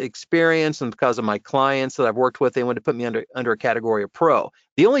experience and because of my clients that I've worked with, they want to put me under a category of Pro.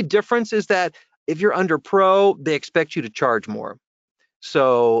 The only difference is that if you're under Pro, they expect you to charge more.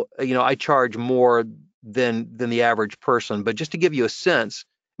 So, I charge more than the average person. But just to give you a sense,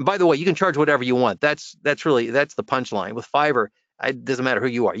 and by the way, you can charge whatever you want. That's the punchline. With Fiverr, it doesn't matter who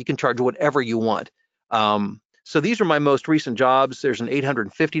you are. You can charge whatever you want. So these are my most recent jobs. There's an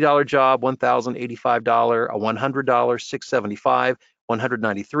 $850 job, $1,085, a $100, $675,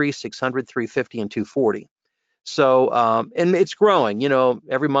 $193, $600, $350, and $240. So, and it's growing,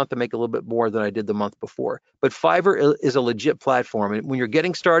 every month I make a little bit more than I did the month before. But Fiverr is a legit platform. And when you're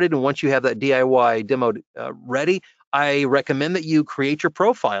getting started and once you have that DIY demo ready, I recommend that you create your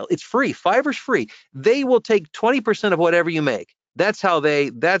profile. It's free. Fiverr's free. They will take 20% of whatever you make. That's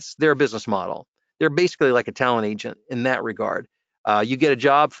their business model. They're basically like a talent agent in that regard. You get a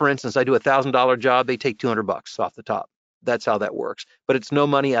job, for instance, I do $1,000 job, they take $200 off the top. That's how that works. But it's no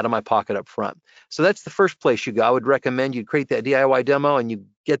money out of my pocket up front. So that's the first place you go. I would recommend you create that DIY demo and you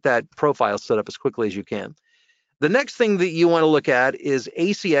get that profile set up as quickly as you can. The next thing that you want to look at is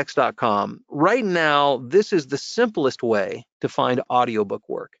acx.com. Right now, this is the simplest way to find audiobook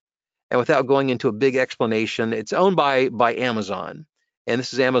work. And without going into a big explanation, it's owned by Amazon. And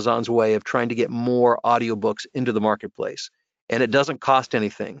this is Amazon's way of trying to get more audiobooks into the marketplace. And it doesn't cost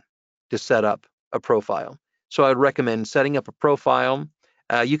anything to set up a profile. So I would recommend setting up a profile.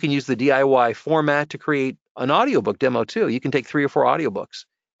 You can use the DIY format to create an audiobook demo too. You can take 3 or 4 audiobooks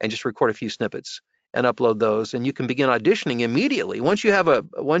and just record a few snippets and upload those, and you can begin auditioning immediately once you have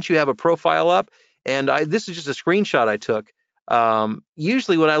a profile up. And this is just a screenshot I took.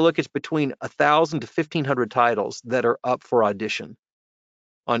 Usually when I look, it's between 1,000 to 1,500 titles that are up for audition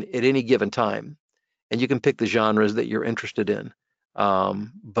at any given time, and you can pick the genres that you're interested in.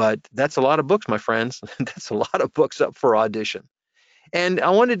 But that's a lot of books, my friends. That's a lot of books up for audition. And I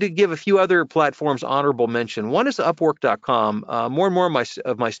wanted to give a few other platforms honorable mention. One is Upwork.com. More and more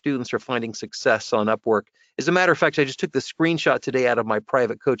of my students are finding success on Upwork. As a matter of fact, I just took the screenshot today out of my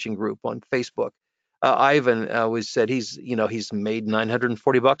private coaching group on Facebook. Ivan said he's made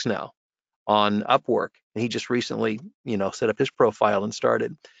 $940 now on Upwork, and he just recently set up his profile and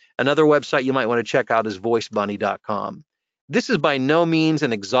started. Another website you might want to check out is VoiceBunny.com. This is by no means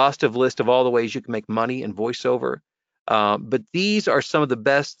an exhaustive list of all the ways you can make money in voiceover, but these are some of the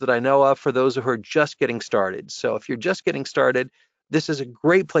best that I know of for those who are just getting started. So if you're just getting started, this is a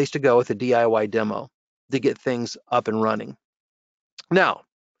great place to go with a DIY demo to get things up and running. Now,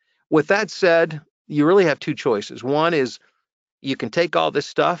 with that said, you really have 2 choices. One is you can take all this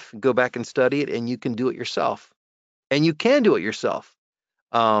stuff, go back and study it, and you can do it yourself. And you can do it yourself.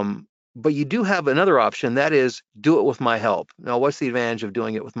 But you do have another option, that is do it with my help. Now, what's the advantage of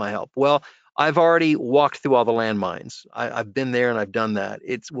doing it with my help? Well, I've already walked through all the landmines. I've been there and I've done that.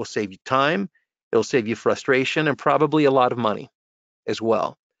 It will save you time, it'll save you frustration, and probably a lot of money as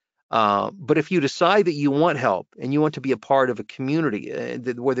well. But if you decide that you want help and you want to be a part of a community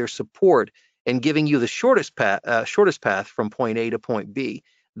where there's support and giving you the shortest path from point A to point B,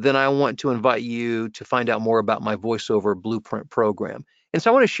 then I want to invite you to find out more about my VoiceOver Blueprint program. And so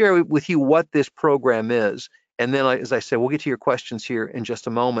I want to share with you what this program is. And then, as I said, we'll get to your questions here in just a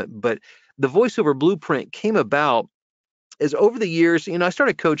moment. But the VoiceOver Blueprint came about as over the years, I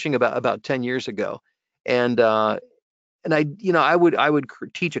started coaching about 10 years ago. And I would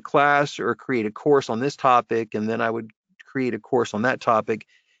teach a class or create a course on this topic, and then I would create a course on that topic.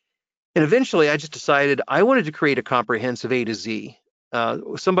 And eventually I just decided I wanted to create a comprehensive A to Z.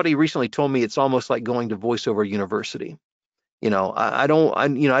 Somebody recently told me it's almost like going to VoiceOver University. I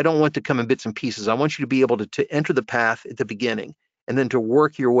don't want to come in bits and pieces. I want you to be able to enter the path at the beginning and then to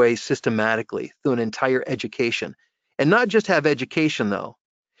work your way systematically through an entire education, and not just have education though,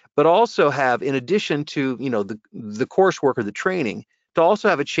 but also have, in addition to the coursework or the training, to also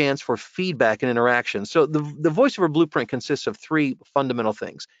have a chance for feedback and interaction. So the VoiceOver Blueprint consists of 3 fundamental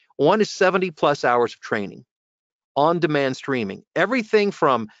things. One is 70 plus hours of training, on-demand streaming, everything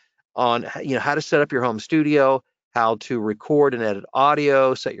from how to set up your home studio, how to record and edit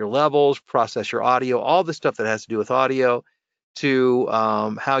audio, set your levels, process your audio, all the stuff that has to do with audio, to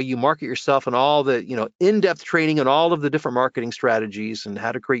how you market yourself, and all the in-depth training on all of the different marketing strategies and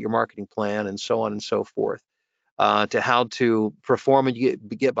how to create your marketing plan, and so on and so forth, to how to perform and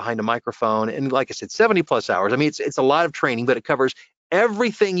get behind a microphone. And like I said, 70 plus hours. I mean, it's a lot of training, but it covers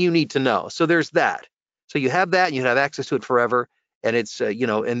everything you need to know. So there's that. So you have that, and you have access to it forever. And it's,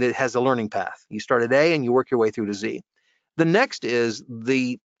 and it has a learning path. You start at A and you work your way through to Z. The next is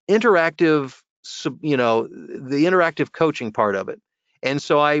the interactive, the interactive coaching part of it. And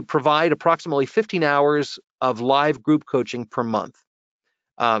so I provide approximately 15 hours of live group coaching per month.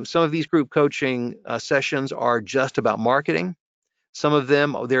 Some of these group coaching sessions are just about marketing. Some of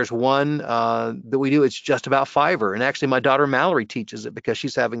them, there's one that we do, it's just about Fiverr. And actually, my daughter Mallory teaches it because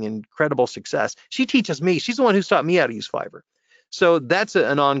she's having incredible success. She teaches me. She's the one who's taught me how to use Fiverr. So that's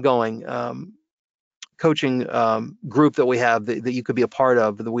an ongoing coaching group that we have that you could be a part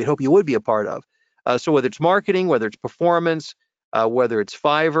of, that we hope you would be a part of. So whether it's marketing, whether it's performance, whether it's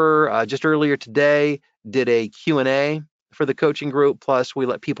Fiverr, just earlier today did a Q&A for the coaching group, plus we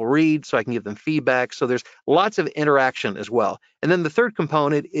let people read so I can give them feedback. So there's lots of interaction as well. And then the third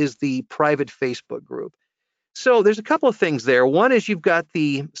component is the private Facebook group. So there's a couple of things there. One is you've got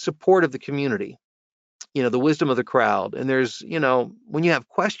the support of the community, the wisdom of the crowd. And there's, when you have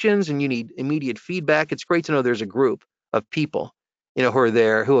questions and you need immediate feedback, it's great to know there's a group of people, who are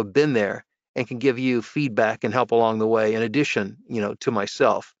there, who have been there and can give you feedback and help along the way, in addition, to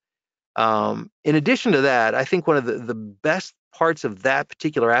myself. In addition to that, I think one of the best parts of that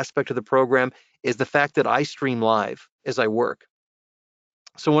particular aspect of the program is the fact that I stream live as I work.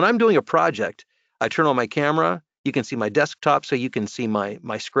 So when I'm doing a project, I turn on my camera, you can see my desktop, so you can see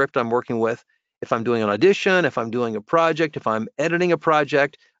my script I'm working with. If I'm doing an audition, if I'm doing a project, if I'm editing a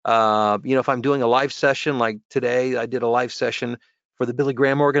project, if I'm doing a live session, like today, I did a live session for the Billy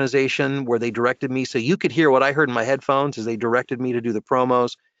Graham organization where they directed me, so you could hear what I heard in my headphones as they directed me to do the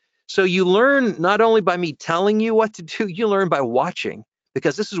promos. So you learn not only by me telling you what to do, you learn by watching,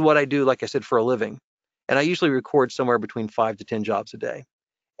 because this is what I do, like I said, for a living. And I usually record somewhere between 5 to 10 jobs a day.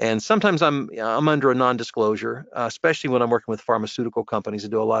 And sometimes I'm under a non-disclosure, especially when I'm working with pharmaceutical companies that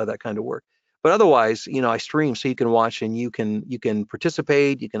do a lot of that kind of work. But otherwise, I stream so you can watch and you can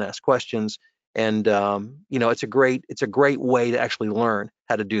participate, you can ask questions, and it's a great way to actually learn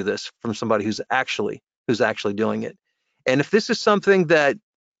how to do this from somebody who's actually doing it. And if this is something that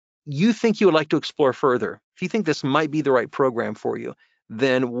you think you would like to explore further, if you think this might be the right program for you,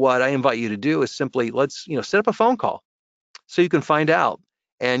 then what I invite you to do is simply let's set up a phone call so you can find out.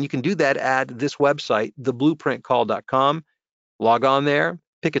 And you can do that at this website, theblueprintcall.com. Log on there,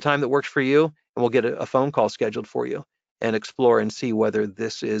 pick a time that works for you, and we'll get a phone call scheduled for you and explore and see whether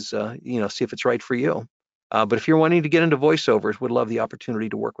this is, see if it's right for you. But if you're wanting to get into voiceovers, would love the opportunity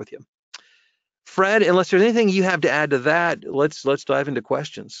to work with you. Fred, unless there's anything you have to add to that, let's dive into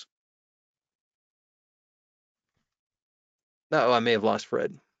questions. Oh, I may have lost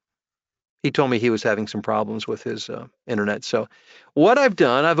Fred. He told me he was having some problems with his internet. So what I've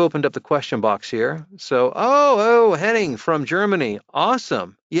done, I've opened up the question box here. So, Henning from Germany.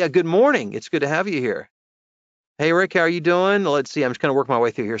 Awesome. Yeah, good morning. It's good to have you here. Hey, Rick, how are you doing? Let's see. I'm just kind of working my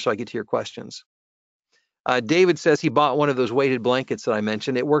way through here so I get to your questions. David says he bought one of those weighted blankets that I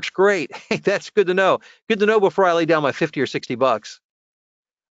mentioned. It works great. Hey, that's good to know. Good to know before I lay down my 50 or 60 bucks.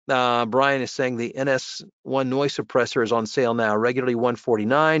 Brian is saying the NS1 noise suppressor is on sale now, regularly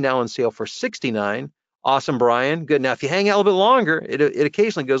 $149, now on sale for $69. Awesome, Brian. Good. Now, if you hang out a little bit longer, it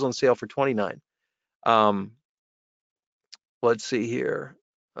occasionally goes on sale for $29. Let's see here.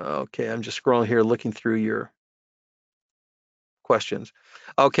 Okay, I'm just scrolling here, looking through your questions.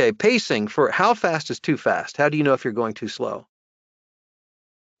 Okay, pacing for how fast is too fast? How do you know if you're going too slow?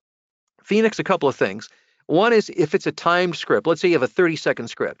 Phoenix, a couple of things. One is if it's a timed script. Let's say you have a 30-second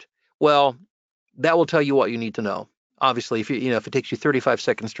script. Well, that will tell you what you need to know. Obviously, if it takes you 35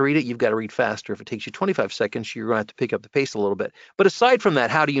 seconds to read it, you've got to read faster. If it takes you 25 seconds, you're going to have to pick up the pace a little bit. But aside from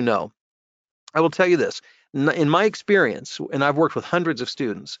that, how do you know? I will tell you this. In my experience, and I've worked with hundreds of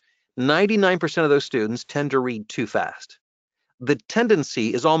students, 99% of those students tend to read too fast. The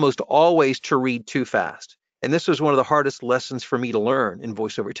tendency is almost always to read too fast. And this was one of the hardest lessons for me to learn in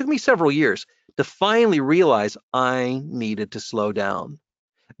voiceover. It took me several years to finally realize I needed to slow down.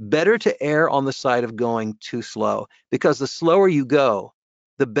 Better to err on the side of going too slow, because the slower you go,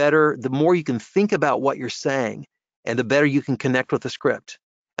 the better, the more you can think about what you're saying, and the better you can connect with the script,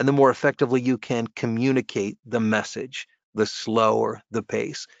 and the more effectively you can communicate the message, the slower the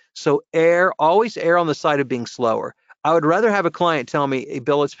pace. So always err on the side of being slower. I would rather have a client tell me, hey,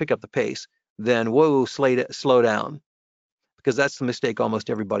 Bill, let's pick up the pace, than, whoa, slow down, because that's the mistake almost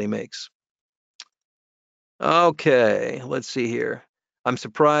everybody makes. Okay, let's see here. I'm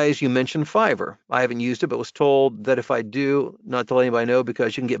surprised you mentioned Fiverr. I haven't used it, but was told that if I do, not to let anybody know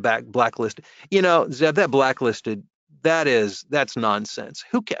because you can get blacklisted. Zeb, that blacklisted, that's nonsense.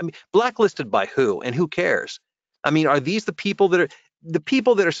 Blacklisted by who and who cares? Are these the people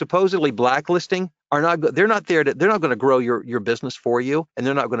that are supposedly blacklisting they're not going to grow your business for you, and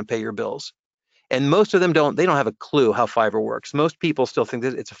they're not going to pay your bills. And most of them don't have a clue how Fiverr works. Most people still think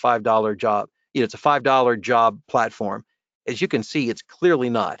that it's a $5 job. It's a $5 job platform. As you can see, it's clearly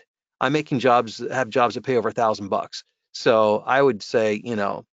not. I'm making jobs that pay over $1,000 bucks. So I would say,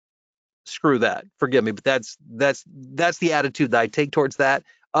 screw that. Forgive me, but that's the attitude that I take towards that.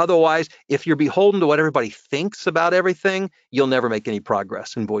 Otherwise, if you're beholden to what everybody thinks about everything, you'll never make any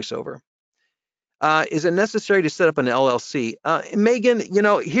progress in voiceover. Is it necessary to set up an LLC? Megan,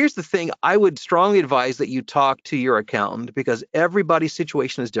 here's the thing. I would strongly advise that you talk to your accountant because everybody's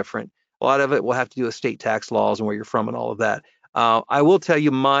situation is different. A lot of it will have to do with state tax laws and where you're from and all of that. I will tell you,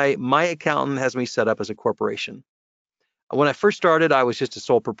 my accountant has me set up as a corporation. When I first started, I was just a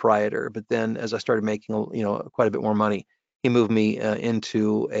sole proprietor, but then as I started making, quite a bit more money, he moved me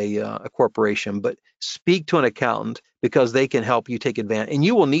into a corporation. But speak to an accountant because they can help you take advantage, and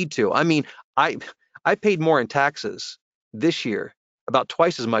you will need to. I mean, I I paid more in taxes this year, about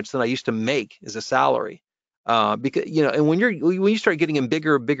twice as much than I used to make as a salary. Because and when you start getting in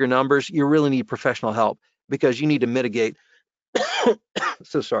bigger numbers, you really need professional help because you need to mitigate.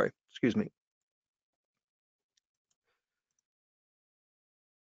 So sorry, excuse me.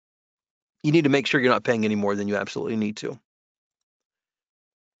 You need to make sure you're not paying any more than you absolutely need to.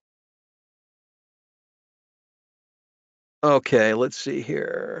 Okay, let's see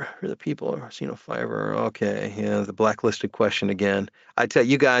here. The people are Fiverr. Okay, yeah, the blacklisted question again. I tell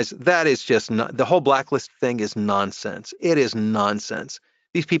you guys, that is just not, the whole blacklist thing is nonsense. It is nonsense.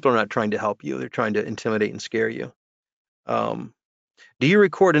 These people are not trying to help you. They're trying to intimidate and scare you. Do you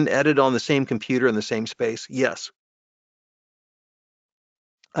record and edit on the same computer in the same space? Yes,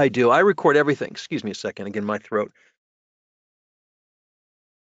 I do. I record everything. Excuse me a second. Again, my throat.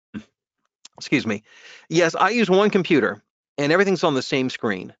 Excuse me. Yes, I use one computer and everything's on the same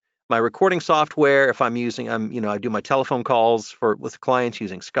screen. My recording software, if I'm using, I do my telephone calls with clients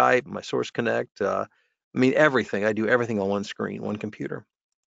using Skype, my Source Connect. Everything. I do everything on one screen, one computer.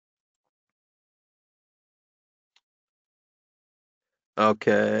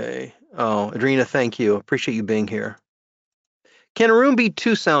 Okay. Oh, Adrena, thank you. Appreciate you being here. Can a room be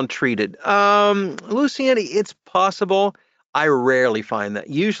two sound treated? Luciani, it's possible. I rarely find that.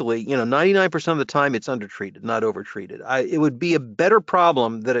 Usually, 99% of the time it's undertreated, not overtreated. It would be a better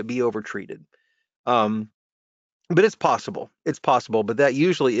problem that it be overtreated. But it's possible. It's possible, but that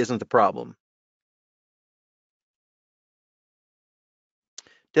usually isn't the problem.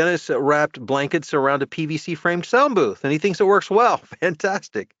 Dennis wrapped blankets around a PVC framed sound booth, and he thinks it works well.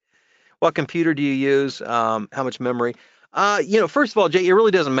 Fantastic. What computer do you use? How much memory? First of all, Jay, it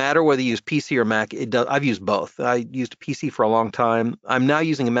really doesn't matter whether you use PC or Mac. It does. I've used both. I used a PC for a long time. I'm now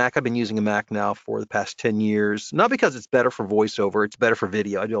using a Mac. I've been using a Mac now for the past 10 years. Not because it's better for voiceover. It's better for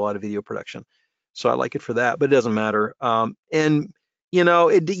video. I do a lot of video production, so I like it for that. But it doesn't matter.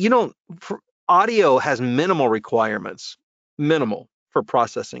 Audio has minimal requirements, minimal for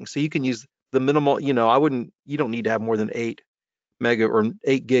processing. So you can use the minimal. You don't need to have more than 8 mega or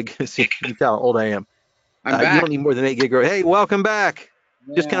 8 gig. See, you tell how old I am. I'm You back. don't need more than 8 gig. Hey, welcome back.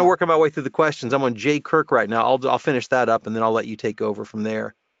 Yeah. Just kind of working my way through the questions. I'm on Jay Kirk right now. I'll finish that up and then I'll let you take over from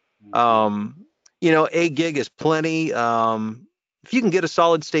there. 8 gig is plenty. If you can get a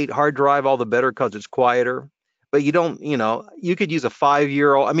solid state hard drive, all the better because it's quieter. But you don't, you could use a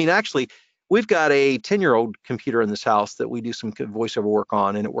 5-year-old. Actually, we've got a 10-year-old computer in this house that we do some voiceover work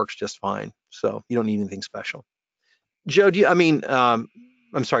on, and it works just fine. So you don't need anything special. Joe,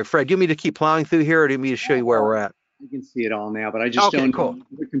 I'm sorry, Fred, do you want me to keep plowing through here or do you want me to show you where we're at? You can see it all now, but I just don't know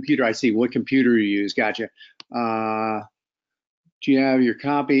what computer I see. What computer you use? Gotcha. Do you have your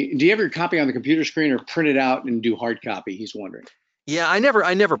copy? Do you have your copy on the computer screen or print it out and do hard copy? He's wondering. Yeah, I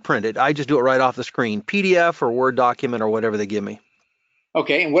never print it. I just do it right off the screen, PDF or Word document or whatever they give me.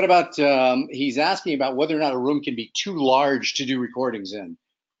 Okay, and what about, he's asking about whether or not a room can be too large to do recordings in.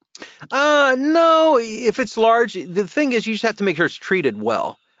 No, if it's large, the thing is you just have to make sure it's treated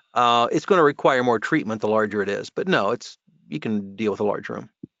well. It's going to require more treatment the larger it is, but no, you can deal with a large room.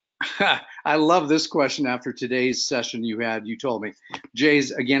 I love this question after today's session you told me. Jay's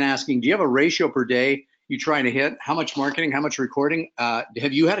again asking, do you have a ratio per day you trying to hit? How much marketing, how much recording? Have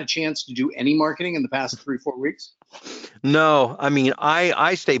you had a chance to do any marketing in the past 3-4 weeks? No,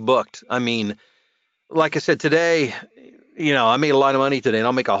 I stay booked. Like I said, today, I made a lot of money today and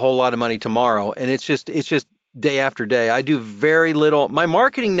I'll make a whole lot of money tomorrow. And it's just day after day. I do very little. My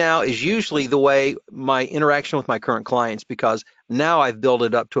marketing now is usually the way my interaction with my current clients, because now I've built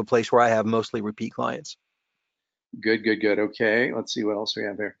it up to a place where I have mostly repeat clients. Good. Okay, let's see what else we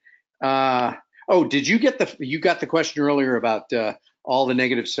have here. Did you get the question earlier about all the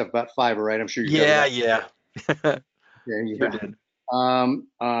negative stuff about Fiverr, right? I'm sure you covered that. Yeah.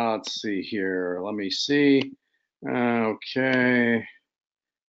 Let's see here. Let me see. Okay.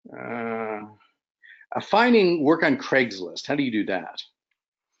 Finding work on Craigslist. How do you do that?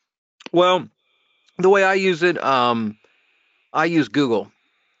 Well, the way I use it, I use Google.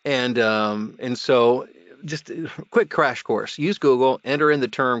 And so just a quick crash course. Use Google, enter in the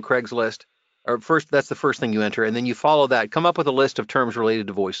term Craigslist, or first, that's the first thing you enter, and then you follow that. Come up with a list of terms related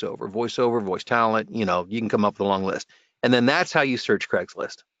to voiceover, voice talent. You can come up with a long list, and then that's how you search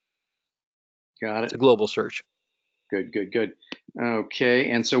Craigslist. Got It's it. a global search. Good, good, good. Okay,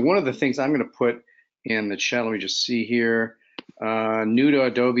 and so one of the things I'm going to put in the chat, let me just see here. New to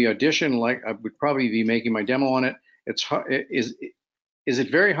Adobe Audition, like I would probably be making my demo on it. It's hard, is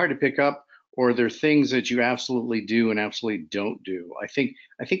it very hard to pick up, or are there things that you absolutely do and absolutely don't do? I think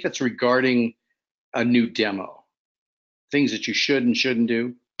that's regarding a new demo, things that you should and shouldn't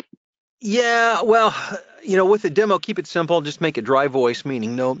do. Yeah, well, with the demo, keep it simple. Just make it dry voice,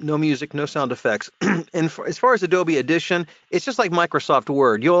 meaning no music, no sound effects. And as far as Adobe Audition, it's just like Microsoft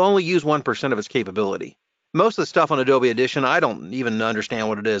Word. You'll only use 1% of its capability. Most of the stuff on Adobe Audition, I don't even understand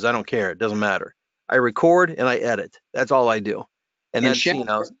what it is. I don't care. It doesn't matter. I record and I edit. That's all I do. And And that's, Shannon,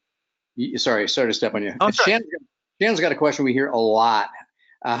 sorry to step on you. I'm sorry. Shannon's got a question we hear a lot.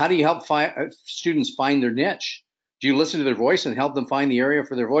 How do you help students find their niche? Do you listen to their voice and help them find the area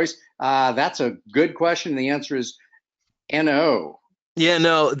for their voice? That's a good question. The answer is no. Yeah,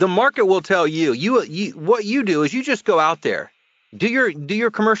 no, the market will tell you. What you do is you just go out there, do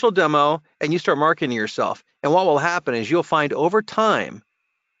your commercial demo, and you start marketing yourself. And what will happen is you'll find over time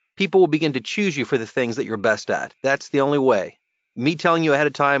people will begin to choose you for the things that you're best at. That's the only way. Me telling you ahead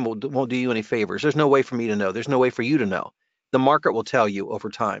of time won't do you any favors. There's no way for me to know. There's no way for you to know. The market will tell you over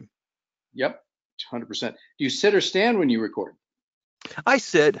time. Yep, 100%. Do you sit or stand when you record? I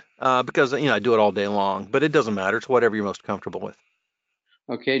sit because I do it all day long, but it doesn't matter. It's whatever you're most comfortable with.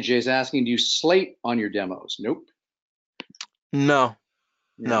 Okay, Jay's asking, do you slate on your demos? Nope. No,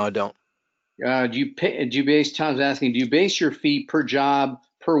 Yeah. no, I don't. Do you pay? Do you base? Tom's asking, do you base your fee per job,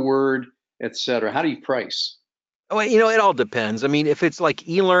 per word, etc.? How do you price? Well, it all depends. I mean, if it's like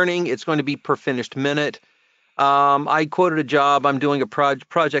e-learning, it's going to be per finished minute. I quoted a job. I'm doing a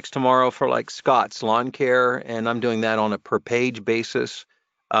projects tomorrow for like Scott's Lawn Care, and I'm doing that on a per page basis.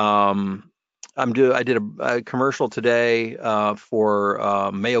 Um, I did a commercial today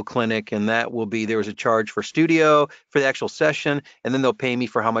for Mayo Clinic, and there was a charge for studio for the actual session, and then they'll pay me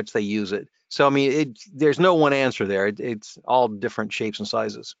for how much they use it. So I mean, there's no one answer there. It's all different shapes and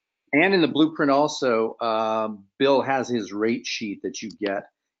sizes. And in the blueprint also, Bill has his rate sheet that you get.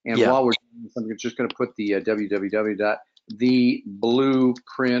 And Yeah. while we're doing this, I'm just going to put the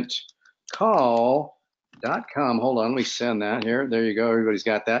www.theblueprintcall.com. Hold on, let me send that here. There you go. Everybody's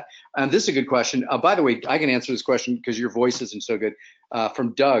got that. And this is a good question. By the way, I can answer this question because your voice isn't so good.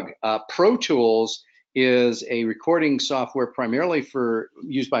 From Doug, Pro Tools is a recording software primarily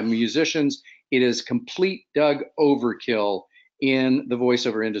used by musicians. It is complete Doug overkill in the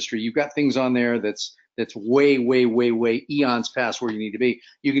voiceover industry. You've got things on there that's way, way, way, way eons past where you need to be.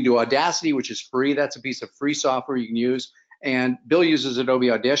 You can do Audacity, which is free. That's a piece of free software you can use. And Bill uses Adobe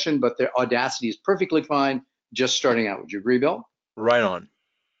Audition, but the Audacity is perfectly fine just starting out. Would you agree, Bill? Right on.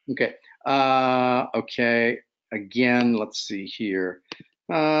 Okay. Okay. Again, let's see here.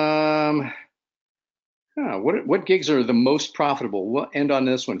 What gigs are the most profitable? We'll end on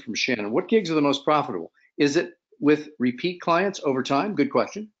this one from Shannon. What gigs are the most profitable? Is it with repeat clients over time? Good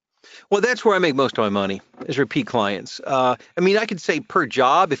question. Well, that's where I make most of my money, is repeat clients. I mean, I could say per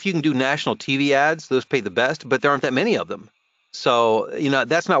job, if you can do national TV ads, those pay the best, but there aren't that many of them. So,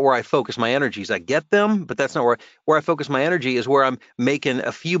 that's not where I focus my energies. I get them, but that's not where I focus my energy is where I'm making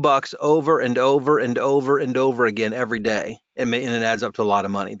a few bucks over and over and over and over again every day. And it adds up to a lot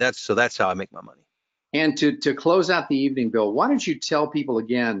of money. That's how I make my money. And to close out the evening, Bill, why don't you tell people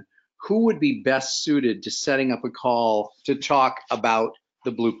again who would be best suited to setting up a call to talk about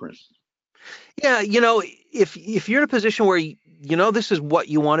the blueprint? Yeah, if you're in a position where this is what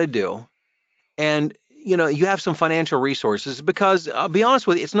you want to do, and you have some financial resources, because I'll be honest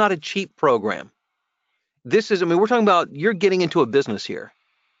with you, it's not a cheap program. We're talking about you're getting into a business here.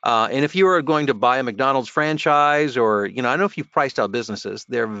 And if you are going to buy a McDonald's franchise, or, I don't know if you've priced out businesses,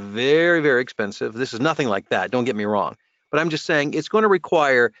 they're very, very expensive. This is nothing like that. Don't get me wrong. But I'm just saying it's going to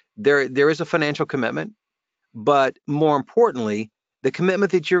require, there is a financial commitment, but more importantly, the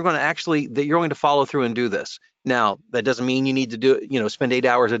commitment that you're going to follow through and do this. Now, that doesn't mean you need to spend 8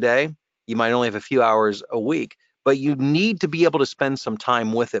 hours a day. You might only have a few hours a week, but you need to be able to spend some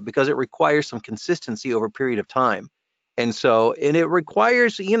time with it because it requires some consistency over a period of time. And it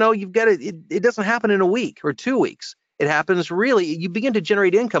requires, you've got to, it doesn't happen in a week or 2 weeks. It happens you begin to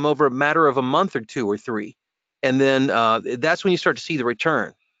generate income over a matter of a month or 2 or 3. And then that's when you start to see the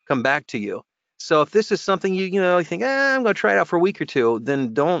return come back to you. So if this is something you think, I'm going to try it out for a week or 2,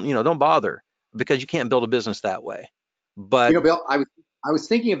 then don't bother, because you can't build a business that way. But Bill, I was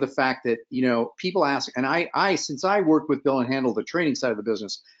thinking of the fact that, people ask, and since I worked with Bill and handled the training side of the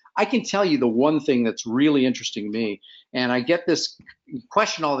business, I can tell you the one thing that's really interesting to me, and I get this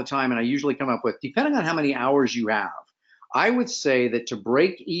question all the time, and I usually come up with, depending on how many hours you have, I would say that to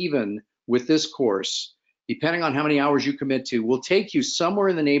break even with this course, depending on how many hours you commit to, will take you somewhere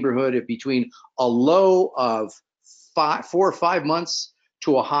in the neighborhood of between a low of 4 or 5 months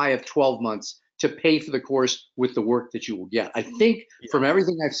to a high of 12 months to pay for the course with the work that you will get. I think from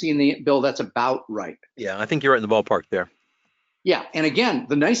everything I've seen, Bill, that's about right. Yeah, I think you're right in the ballpark there. Yeah, and again,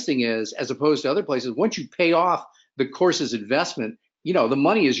 the nice thing is, as opposed to other places, once you pay off the course's investment, the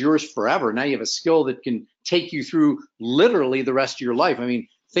money is yours forever. Now you have a skill that can take you through literally the rest of your life. I mean,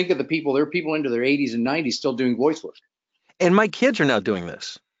 think of there are people into their 80s and 90s still doing voice work. And my kids are now doing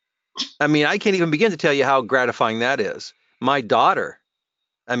this. I mean, I can't even begin to tell you how gratifying that is. My daughter,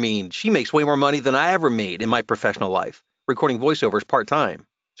 I mean, she makes way more money than I ever made in my professional life, recording voiceovers part-time.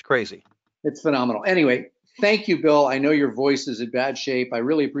 It's crazy. It's phenomenal. Anyway, thank you, Bill. I know your voice is in bad shape. I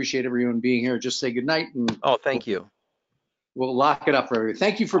really appreciate everyone being here. Just say goodnight. Oh, thank you. We'll lock it up for everyone.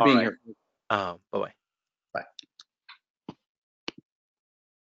 Thank you for being here. Bye-bye.